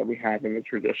that we have in the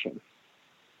tradition.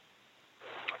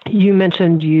 You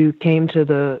mentioned you came to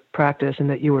the practice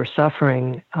and that you were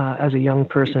suffering as a young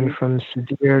person from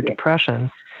severe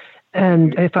depression.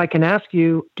 And if I can ask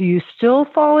you, do you still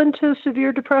fall into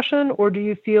severe depression, or do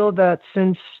you feel that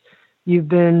since you've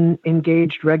been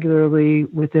engaged regularly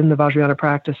within the Vajrayana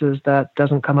practices, that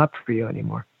doesn't come up for you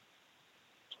anymore?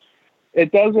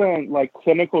 It doesn't, like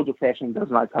clinical depression does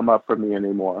not come up for me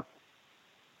anymore.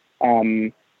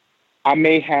 I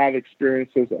may have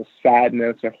experiences of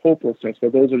sadness or hopelessness,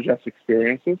 but those are just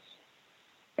experiences.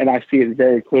 And I see it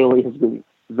very clearly as being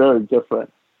very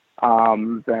different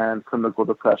than clinical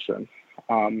depression.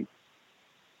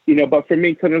 But for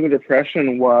me, clinical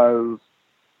depression was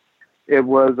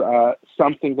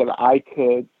something that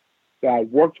I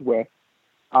worked with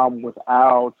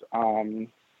without,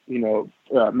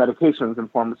 medications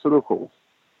and pharmaceuticals.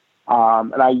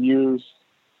 And I used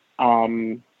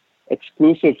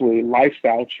exclusively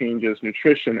lifestyle changes,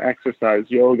 nutrition, exercise,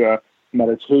 yoga,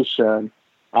 meditation,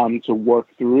 to work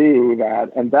through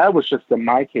that. And that was just in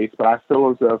my case, but I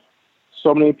feel as if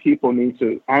so many people need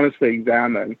to honestly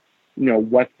examine,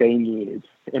 what they need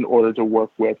in order to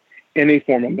work with any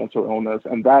form of mental illness.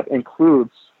 And that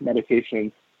includes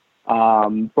medications,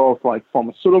 both like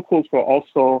pharmaceuticals, but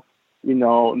also,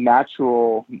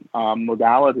 natural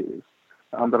modalities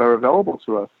that are available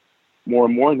to us more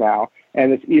and more now.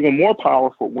 And it's even more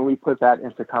powerful when we put that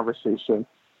into conversation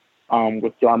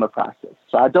with Dharma practice.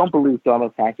 So I don't believe Dharma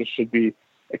practice should be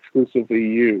exclusively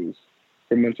used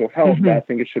for mental health, but I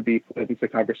think it should be put into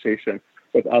conversation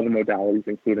with other modalities,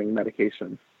 including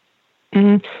medication.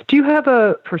 Do you have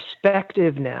a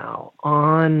perspective now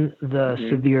on the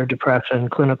severe depression,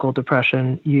 clinical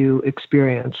depression you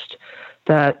experienced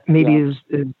that maybe is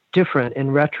different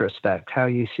in retrospect, how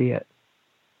you see it?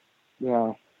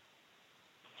 Yeah.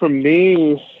 For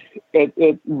me,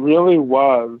 it really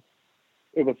was.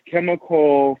 It was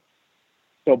chemical,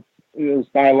 so it was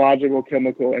biological,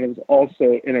 chemical, and it was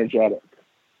also energetic.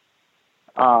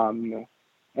 And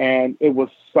it was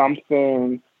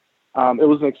something. It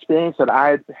was an experience that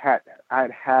I'd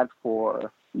had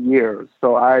for years.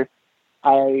 So I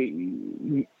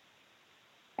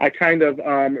kind of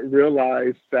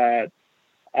realized that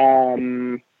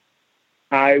I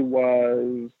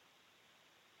was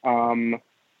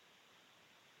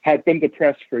had been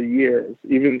depressed for years,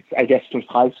 even I guess since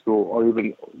high school or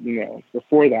even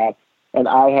before that. And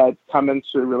I had come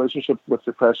into a relationship with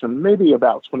depression maybe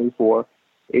about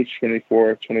age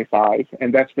 24, 25,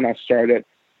 and that's when I started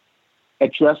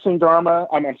addressing Dharma.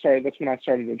 That's when I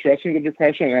started addressing the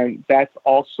depression, and that's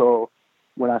also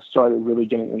when I started really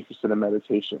getting interested in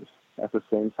meditation at the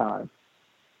same time.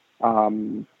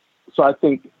 So I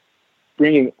think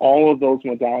bringing all of those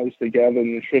modalities together, the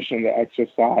nutrition, the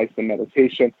exercise, the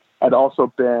meditation. I'd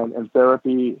also been in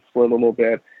therapy for a little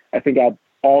bit. I think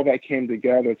all that came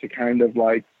together to kind of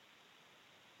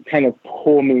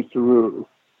pull me through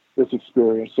this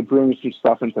experience, to bring some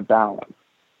stuff into balance.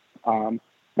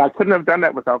 I couldn't have done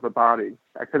that without the body.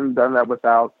 I couldn't have done that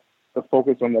without the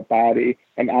focus on the body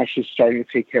and actually starting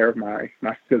to take care of my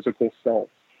physical self.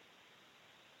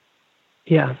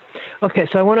 Yeah. Okay,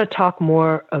 so I want to talk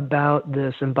more about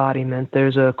this embodiment.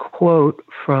 There's a quote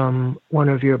from one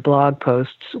of your blog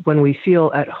posts: when we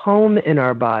feel at home in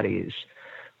our bodies,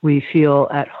 we feel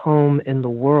at home in the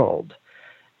world.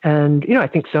 And, I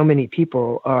think so many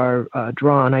people are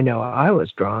drawn, I know I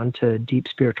was drawn to deep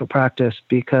spiritual practice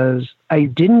because I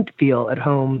didn't feel at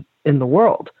home in the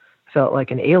world. I felt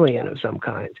like an alien of some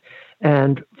kind.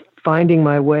 And finding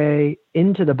my way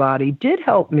into the body did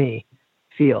help me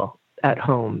feel at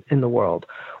home in the world.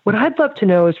 What I'd love to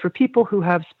know is for people who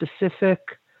have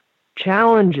specific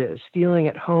challenges feeling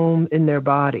at home in their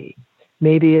body,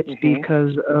 maybe it's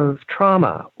because of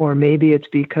trauma, or maybe it's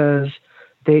because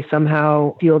they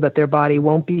somehow feel that their body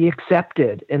won't be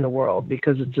accepted in the world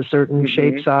because it's a certain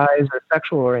shape, size, or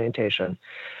sexual orientation.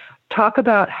 Talk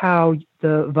about how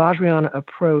the Vajrayana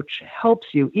approach helps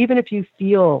you, even if you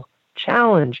feel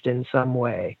challenged in some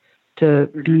way, to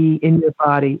be in your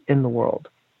body in the world.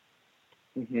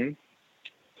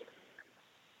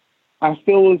 I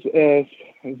feel as if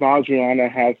Vajrayana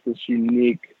has this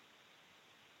unique,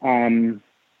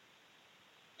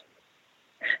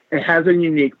 it has a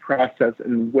unique process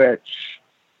in which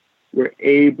we're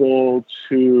able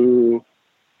to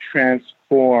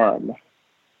transform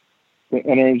the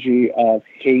energy of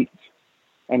hate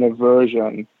and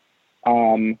aversion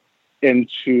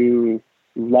into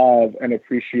love and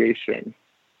appreciation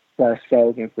for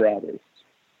ourselves and for others.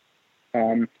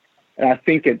 And I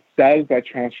think it does that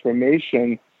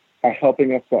transformation by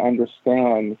helping us to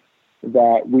understand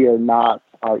that we are not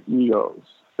our egos,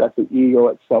 that the ego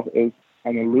itself is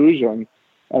an illusion,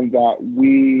 and that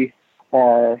we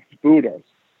are Buddhas.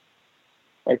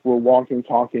 Like we're walking,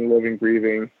 talking, living,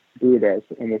 breathing Buddhas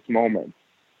in this moment.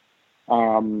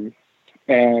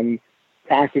 And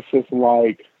practices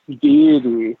like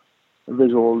deity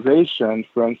visualization,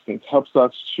 for instance, helps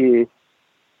us to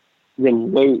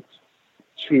relate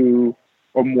to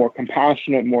a more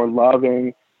compassionate, more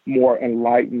loving, more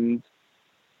enlightened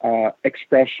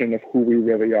expression of who we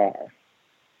really are.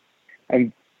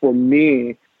 And for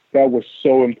me, that was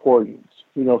so important.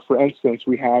 For instance,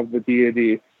 we have the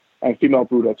deity and female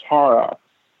Buddha Tara,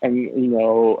 and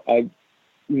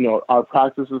our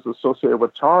practices associated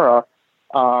with Tara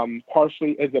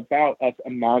partially is about us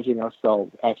imagining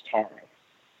ourselves as Tara,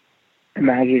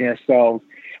 imagining ourselves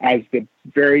as the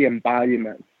very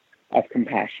embodiment of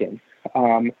compassion,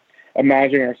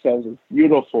 imagining ourselves as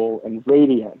beautiful and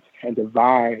radiant and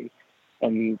divine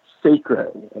and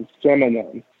sacred and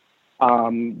feminine.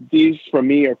 These, for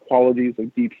me, are qualities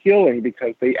of deep healing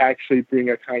because they actually bring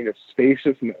a kind of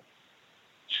spaciousness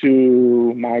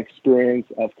to my experience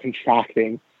of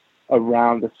contracting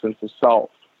around the sense of self.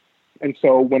 And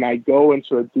so when I go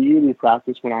into a deity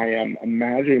practice, when I am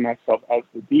imagining myself as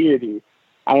the deity,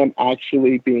 I am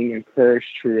actually being encouraged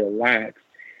to relax.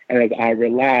 And as I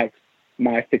relax,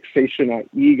 my fixation on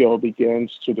ego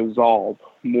begins to dissolve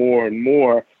more and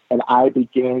more, and I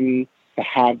begin to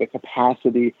have the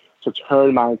capacity to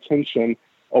turn my attention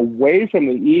away from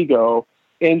the ego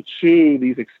into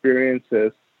these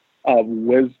experiences of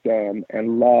wisdom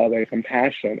and love and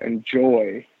compassion and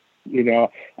joy,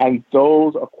 and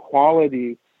those are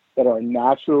qualities that are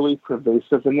naturally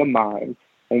pervasive in the mind.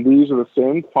 And these are the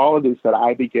same qualities that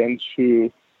I begin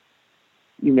to,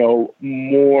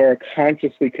 more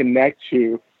consciously connect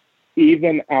to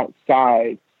even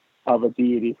outside of a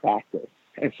deity practice.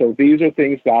 And so these are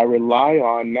things that I rely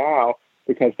on now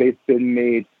because they've been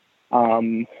made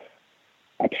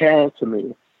apparent to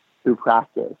me through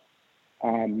practice.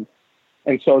 And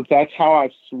so that's how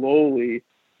I've slowly,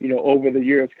 over the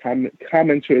years come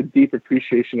into a deep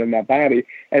appreciation of my body.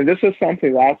 And this is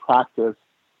something that I practice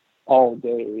all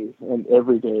day and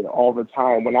every day, all the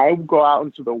time. When I go out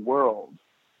into the world,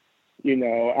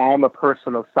 I'm a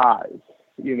person of size.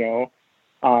 you know.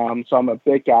 So I'm a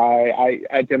big guy. I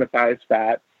identify as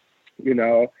fat, you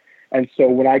know. And so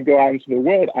when I go out into the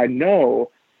world, I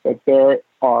know that there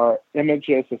are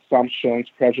images, assumptions,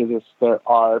 prejudices that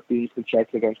are being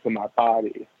projected into my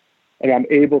body. And I'm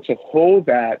able to hold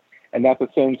that. And at the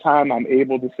same time, I'm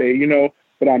able to say, you know,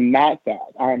 but I'm not that.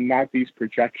 I'm not these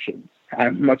projections.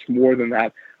 I'm much more than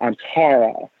that. I'm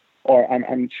Tara, or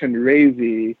I'm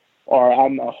Chenrezi, or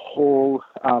I'm a whole,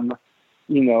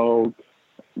 you know,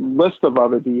 list of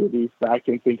other deities that I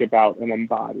can think about and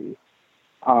embody.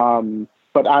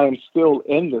 But I am still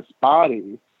in this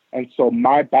body. And so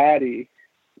my body,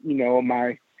 you know,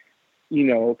 my, you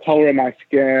know, color of my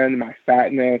skin, my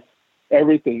fatness,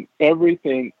 everything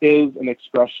is an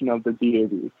expression of the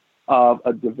deity, of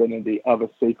a divinity, of a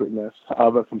sacredness,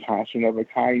 of a compassion, of a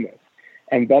kindness.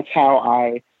 And that's how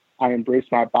I embrace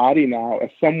my body now as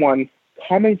someone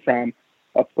coming from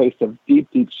a place of deep,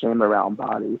 deep shame around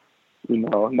body. You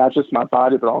know, not just my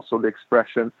body, but also the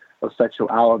expression of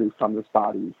sexuality from this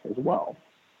body as well.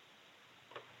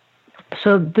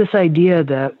 So this idea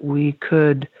that we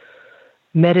could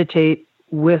meditate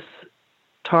with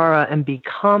Tara and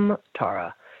become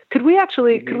Tara, could we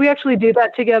actually do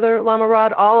that together, Lama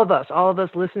Rod? All of us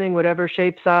listening, whatever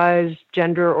shape, size,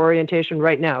 gender, orientation,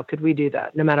 right now, could we do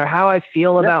that? No matter how I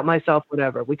feel about myself,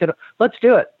 whatever, we could. Let's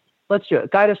do it.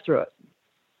 Guide us through it.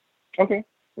 Okay,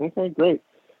 great.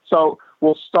 So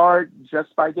we'll start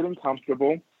just by getting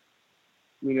comfortable.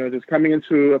 You know, just coming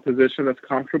into a position that's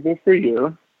comfortable for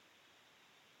you.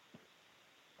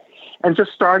 And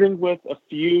just starting with a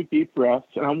few deep breaths.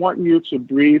 And I want you to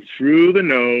breathe through the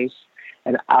nose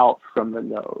and out from the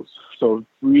nose. So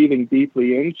breathing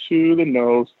deeply into the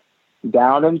nose,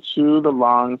 down into the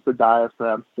lungs, the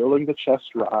diaphragm, feeling the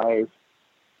chest rise,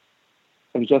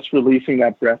 and just releasing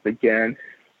that breath again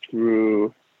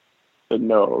through the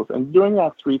nose. And doing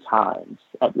that 3 times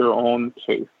at your own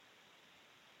pace.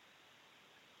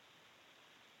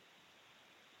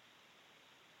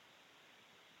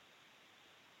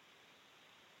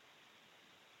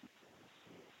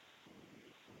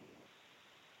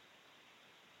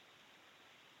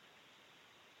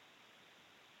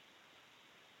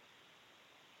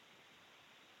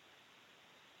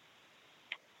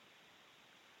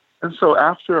 And so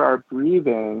after our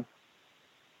breathing,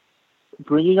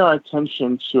 bringing our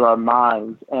attention to our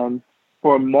minds and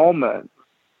for a moment,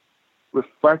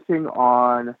 reflecting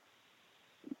on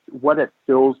what it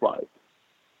feels like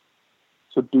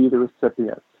to be the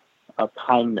recipient of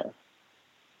kindness,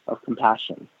 of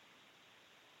compassion.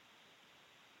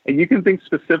 And you can think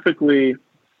specifically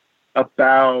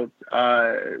about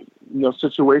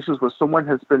situations where someone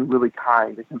has been really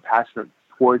kind and compassionate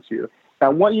towards you. And I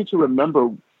want you to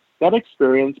remember that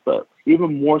experience, but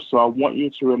even more so, I want you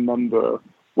to remember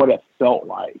what it felt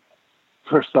like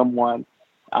for someone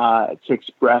to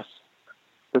express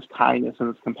this kindness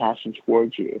and this compassion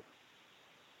towards you.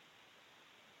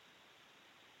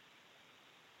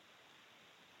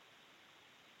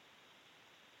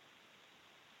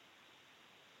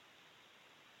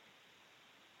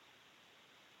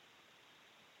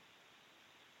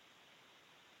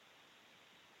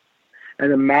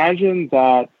 And imagine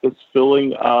that this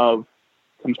feeling of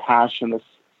compassion, this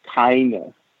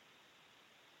kindness,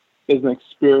 is an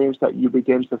experience that you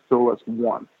begin to feel as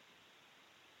warmth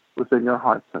within your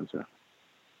heart center.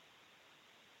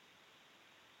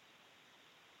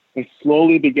 And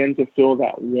slowly begin to feel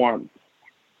that warmth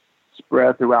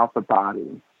spread throughout the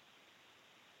body.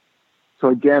 So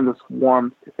again, this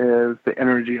warmth is the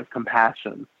energy of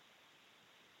compassion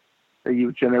that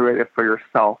you've generated for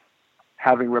yourself,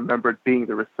 having remembered being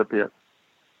the recipient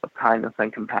of kindness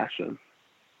and compassion.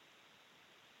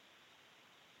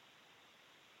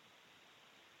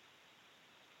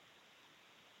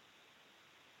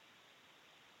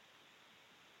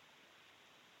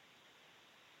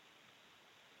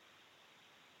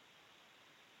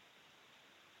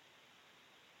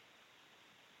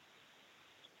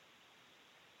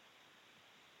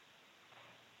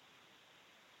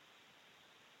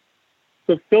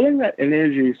 So feeling that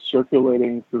energy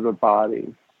circulating through the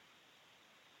body,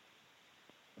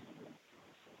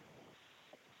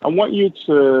 I want you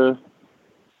to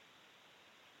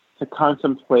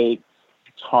contemplate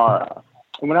Tara.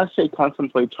 And when I say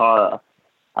contemplate Tara,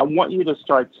 I want you to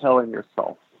start telling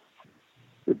yourself,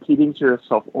 repeating to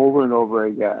yourself over and over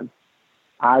again,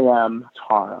 I am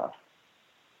Tara.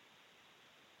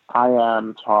 I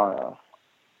am Tara.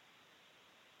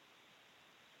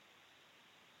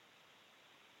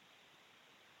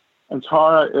 And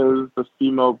Tara is the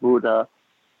female Buddha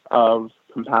of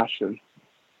compassion.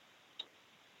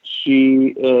 She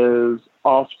is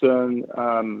often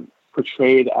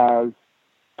portrayed as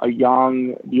a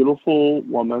young, beautiful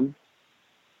woman.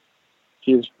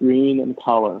 She is green in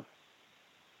color,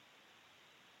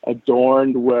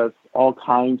 adorned with all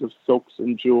kinds of silks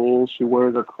and jewels. She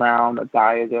wears a crown, a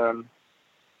diadem,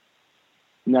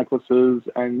 necklaces,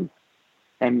 and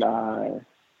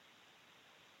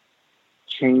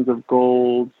chains of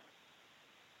gold.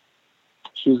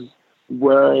 She's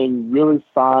wearing really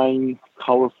fine,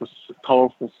 colorful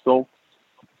silk.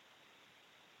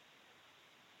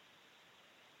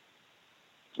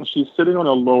 And she's sitting on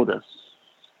a lotus.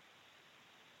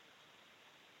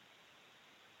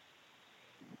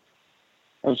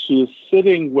 And she is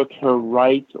sitting with her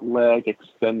right leg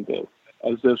extended,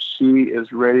 as if she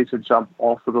is ready to jump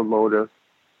off of the lotus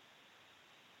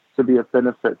to be a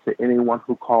benefit to anyone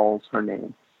who calls her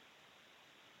name.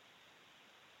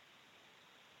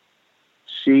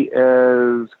 She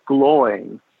is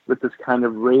glowing with this kind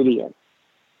of radiance.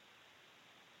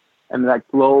 And that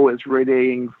glow is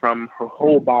radiating from her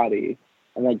whole body.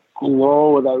 And that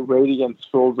glow, that radiance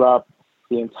fills up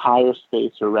the entire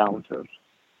space around her.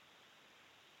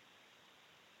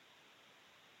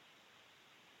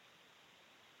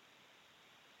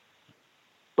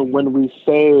 So when we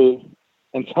say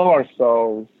and tell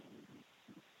ourselves,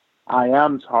 I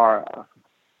am Tara,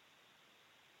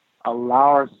 allow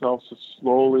ourselves to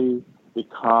slowly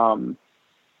become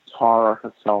Tara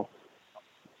herself.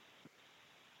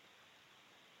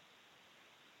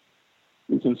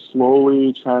 We can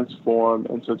slowly transform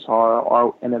into Tara,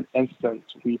 or in an instant,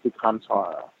 we become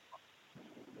Tara.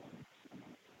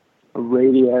 A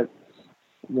radiant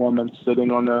woman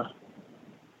sitting on a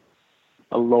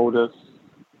lotus,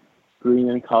 green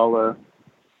in color,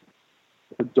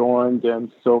 adorned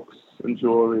in silks and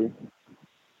jewelry,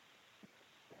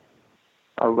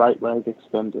 our right leg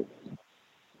extended.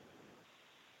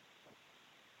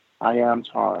 I am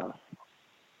Tara.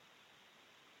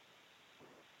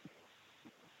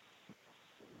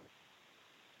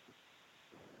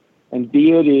 And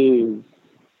deities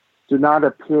do not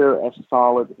appear as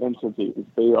solid entities.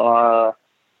 They are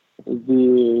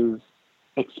these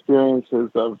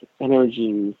experiences of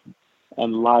energy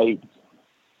and light.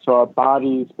 So our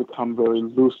bodies become very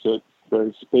lucid,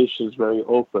 very spacious, very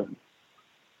open.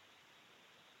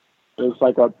 It's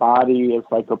like our body is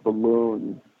like a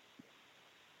balloon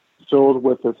filled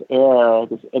with this air,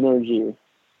 this energy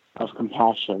of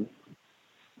compassion.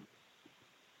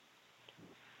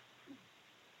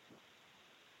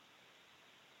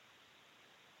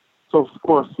 So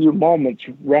for a few moments,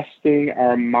 resting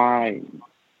our mind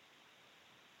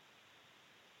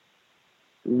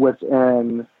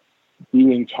within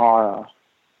being Tara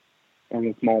in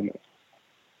this moment.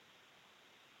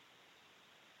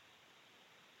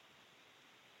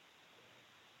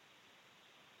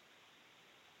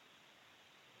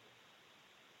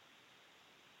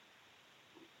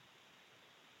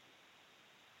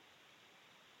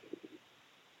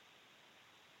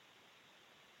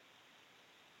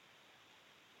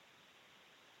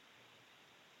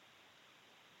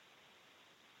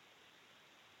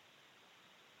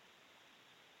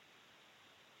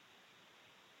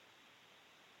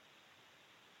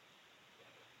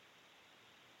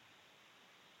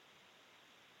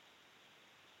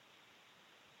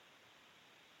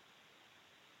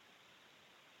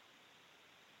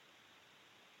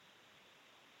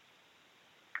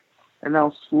 And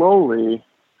now slowly,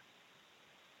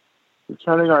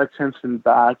 returning our attention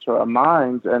back to our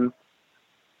minds, and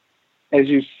as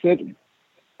you sit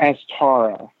as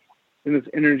Tara in this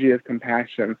energy of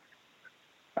compassion,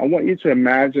 I want you to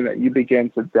imagine that you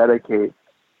begin to dedicate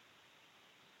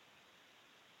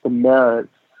the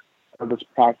merits of this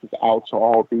practice out to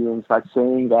all beings by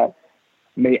saying that,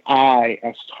 may I,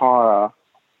 as Tara,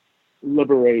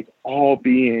 liberate all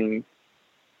beings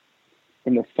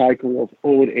from the cycle of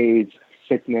old age,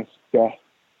 sickness, death,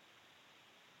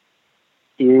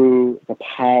 through the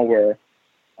power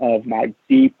of my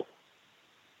deep,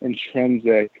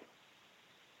 intrinsic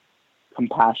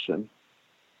compassion.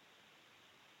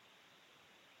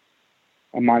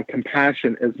 And my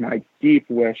compassion is my deep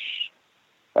wish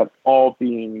of all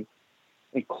beings,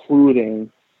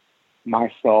 including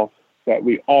myself, that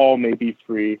we all may be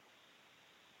free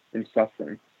from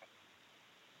suffering.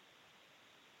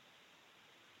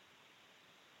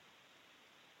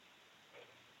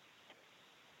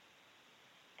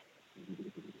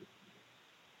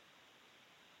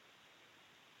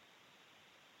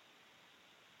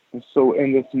 And so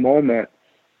in this moment,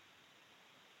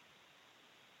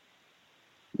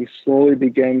 we slowly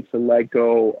begin to let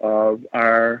go of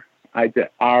our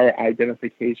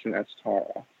identification as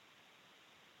Tara.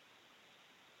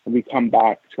 And we come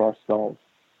back to ourselves.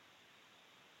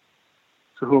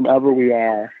 to whomever we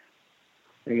are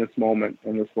in this moment,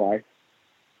 in this life.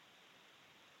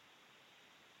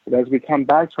 But as we come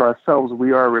back to ourselves,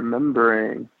 we are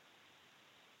remembering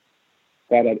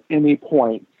that at any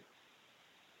point,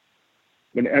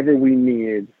 whenever we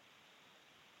need,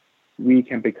 we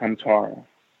can become Tara.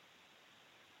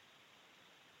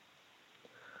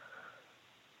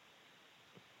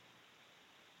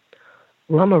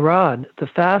 Lama Rod, the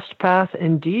fast path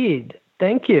indeed.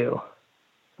 Thank you.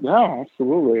 Yeah,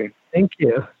 absolutely. Thank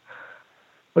you.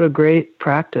 What a great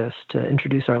practice to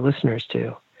introduce our listeners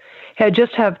to. Hey, I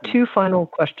just have two final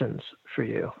questions for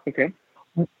you. Okay.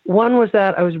 One was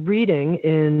that I was reading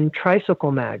in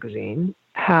Tricycle magazine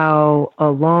how,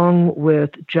 along with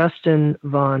Justin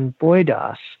von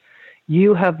Boydas,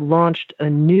 you have launched a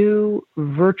new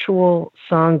virtual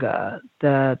Sangha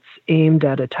that's aimed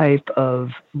at a type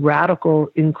of radical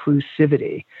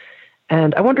inclusivity.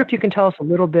 And I wonder if you can tell us a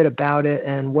little bit about it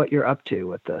and what you're up to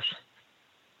with this.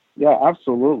 Yeah,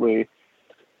 absolutely.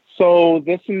 So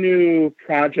this new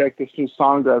project, this new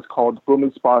Sangha is called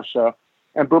Bhumi Sparsha.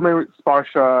 And Bhumi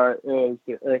Sparsha is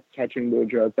the earth-touching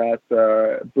mudra that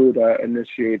the Buddha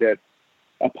initiated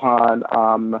upon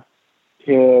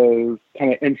his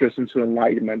kind of interest into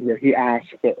enlightenment, where he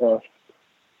asked the earth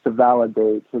to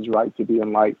validate his right to be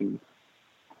enlightened.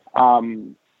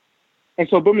 And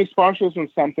so Bhumi Sparsha has been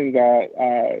something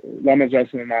that Lama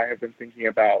Justin and I have been thinking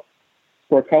about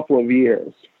for a couple of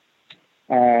years.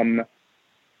 And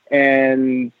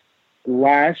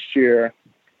last year,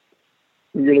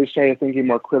 we really started thinking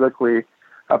more critically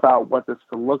about what this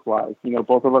could look like. You know,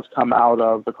 both of us come out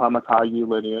of the Karma-Kagyu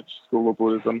lineage, school of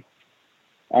Buddhism,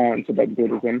 Tibetan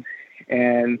Buddhism,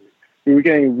 and we were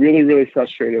getting really, really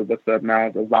frustrated with the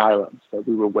amount of violence that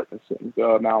we were witnessing, the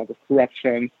amount of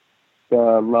corruption,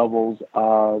 the levels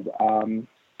of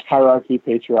hierarchy,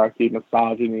 patriarchy,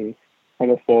 misogyny,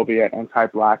 homophobia,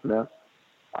 anti-blackness.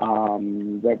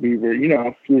 That we were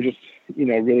just,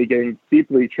 really getting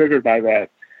deeply triggered by that.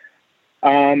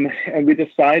 And we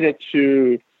decided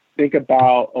to think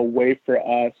about a way for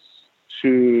us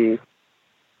to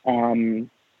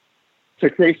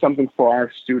create something for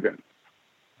our students,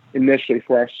 initially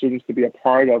for our students to be a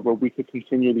part of, where we could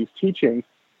continue these teachings,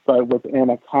 but within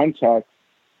a context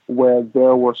where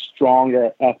there were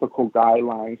stronger ethical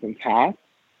guidelines and paths,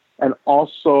 and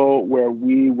also where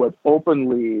we would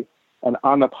openly and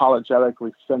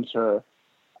unapologetically center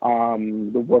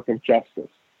the work of justice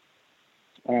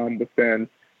within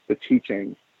the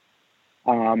teachings.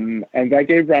 And that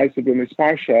gave rise to Bhumi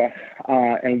Sparsha,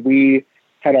 and we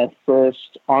had our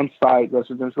first on-site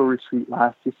residential retreat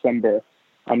last December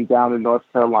down in North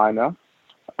Carolina.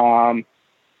 And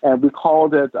we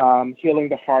called it Healing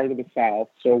the Heart of the South.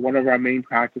 So one of our main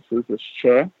practices is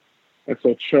Cha. And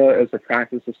so Cha is a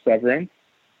practice of severance,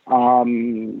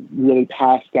 really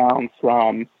passed down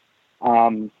from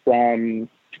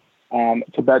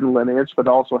Tibetan lineage, but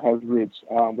also has roots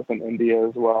within India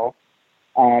as well.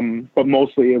 But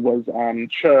mostly it was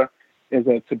Cha is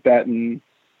a Tibetan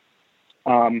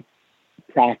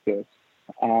practice.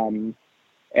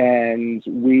 And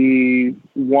we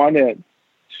wanted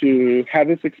to have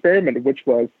this experiment, which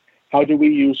was, how do we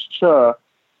use Cha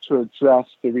to address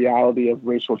the reality of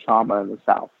racial trauma in the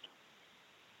South?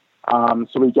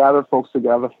 So we gathered folks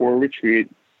together for a retreat,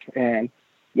 and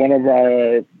one of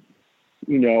the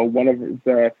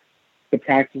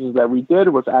practices that we did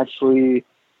was actually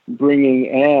bringing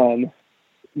in,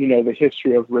 the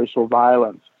history of racial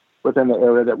violence within the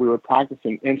area that we were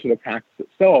practicing into the practice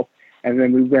itself. And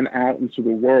then we went out into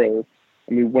the world,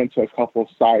 and we went to a couple of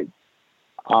sites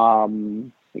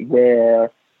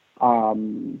where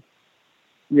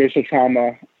racial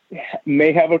trauma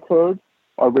may have occurred,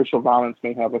 or racial violence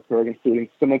may have occurred, including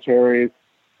cemeteries,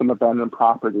 some abandoned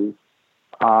properties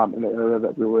in the area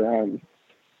that we were in.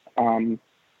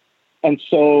 And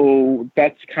so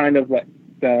that's kind of like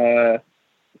the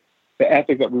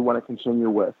ethic that we want to continue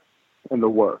with in the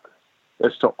work,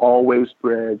 is to always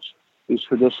bridge these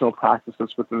traditional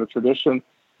practices within the tradition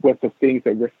with the things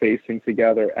that we're facing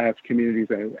together as communities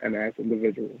and as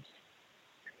individuals.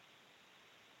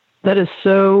 That is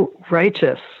so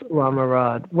righteous, Lama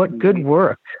Rod. What good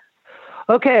work.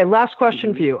 Okay, last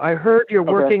question for you. I heard you're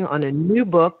working on a new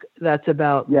book that's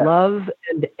about love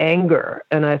and anger.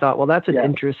 And I thought, well, that's an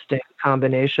interesting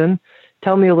combination.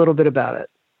 Tell me a little bit about it.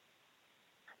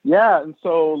 Yeah, and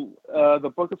so the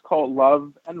book is called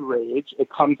Love and Rage. It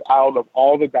comes out of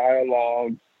all the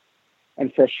dialogue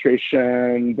and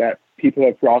frustration that people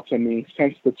have brought to me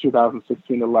since the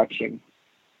 2016 election.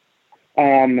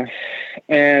 And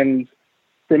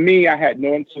for me, I had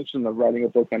no intention of writing a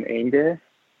book on anger,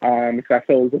 because I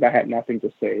felt as if I had nothing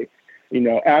to say.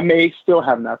 I may still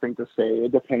have nothing to say.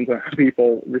 It depends on how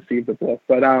people receive the book.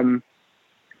 But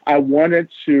I wanted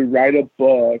to write a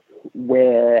book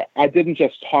where I didn't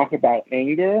just talk about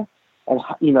anger,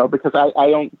 and because I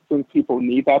don't think people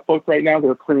need that book right now.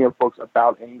 There are plenty of books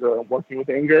about anger and working with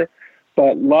anger.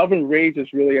 But Love and Rage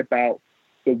is really about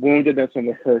the woundedness and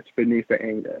the hurts beneath the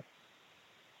anger,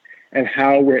 and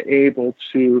how we're able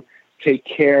to take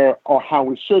care, or how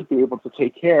we should be able to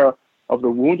take care of the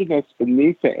woundedness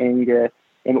beneath the anger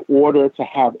in order to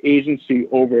have agency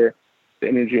over the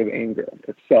energy of anger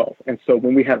itself. And so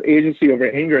when we have agency over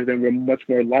anger, then we're much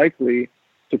more likely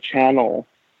to channel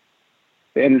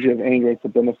the energy of anger to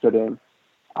benefiting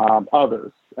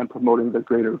others and promoting the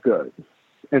greater good,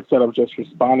 instead of just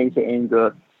responding to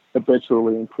anger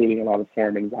habitually and creating a lot of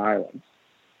harm and violence.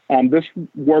 This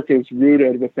work is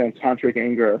rooted within Tantric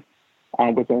anger,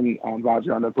 within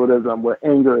Vajrayana Buddhism, where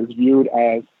anger is viewed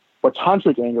as, or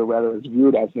Tantric anger rather, is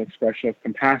viewed as an expression of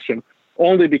compassion,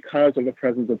 only because of the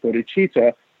presence of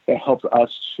bodhicitta that helps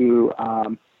us to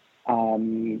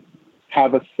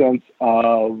have a sense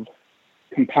of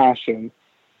compassion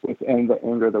within the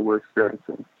anger that we're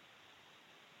experiencing.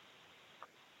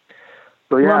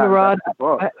 So yeah, Lama Rod,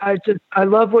 I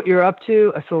love what you're up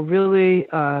to. I feel really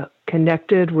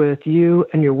connected with you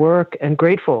and your work, and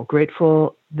grateful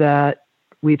that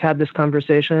we've had this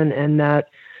conversation and that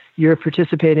you're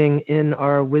participating in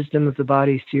our Wisdom of the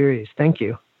Body series. Thank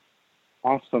you.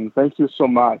 Awesome. Thank you so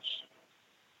much.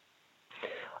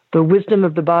 The Wisdom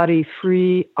of the Body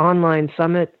free online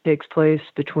summit takes place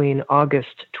between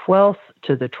August 12th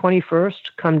to the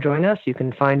 21st. Come join us. You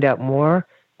can find out more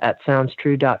at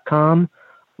SoundsTrue.com.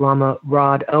 Lama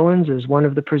Rod Owens is one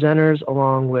of the presenters,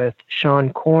 along with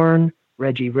Sean Korn,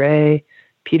 Reggie Ray,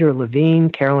 Peter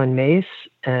Levine, Carolyn Mace,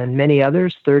 and many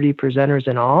others, 30 presenters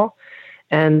in all.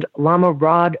 And Lama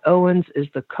Rod Owens is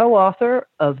the co-author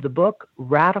of the book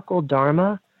Radical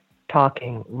Dharma,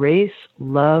 Talking Race,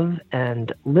 Love,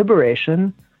 and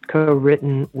Liberation,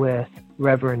 co-written with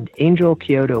Reverend Angel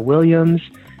Kyoto Williams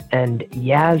and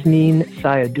Yasmin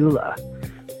Sayadullah.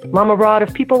 Lama Rod,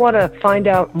 if people want to find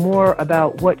out more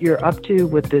about what you're up to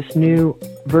with this new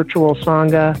virtual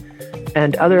Sangha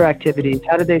and other activities,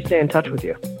 how do they stay in touch with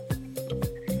you?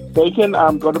 They can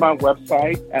go to my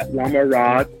website at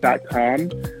lamarod.com.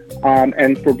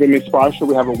 And for Bhumi Sparsha,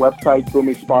 we have a website,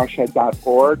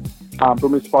 bhumisparsha.org.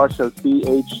 Bhumi Sparsha is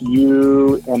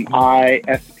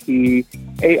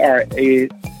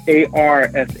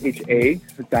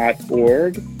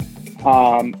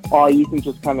BHUMISPARSHA.org. Or you can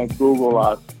just kind of Google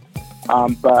us.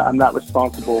 But I'm not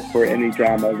responsible for any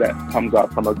drama that comes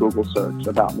up from a Google search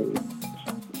about me.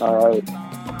 All right.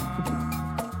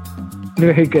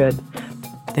 Very good.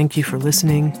 Thank you for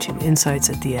listening to Insights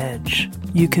at the Edge.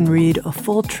 You can read a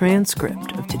full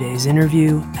transcript of today's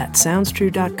interview at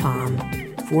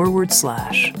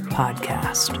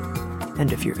SoundsTrue.com/podcast.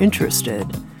 And if you're interested,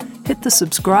 hit the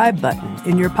subscribe button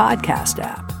in your podcast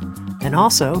app. And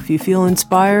also, if you feel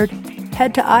inspired,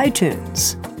 head to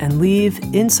iTunes and leave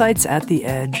Insights at the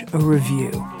Edge a review.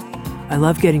 I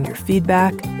love getting your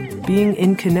feedback, being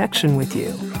in connection with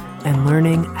you, and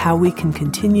learning how we can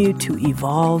continue to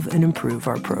evolve and improve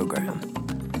our program.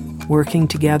 Working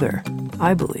together,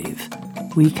 I believe,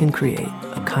 we can create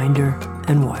a kinder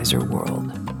and wiser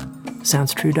world.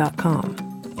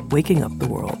 SoundsTrue.com, waking up the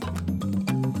world.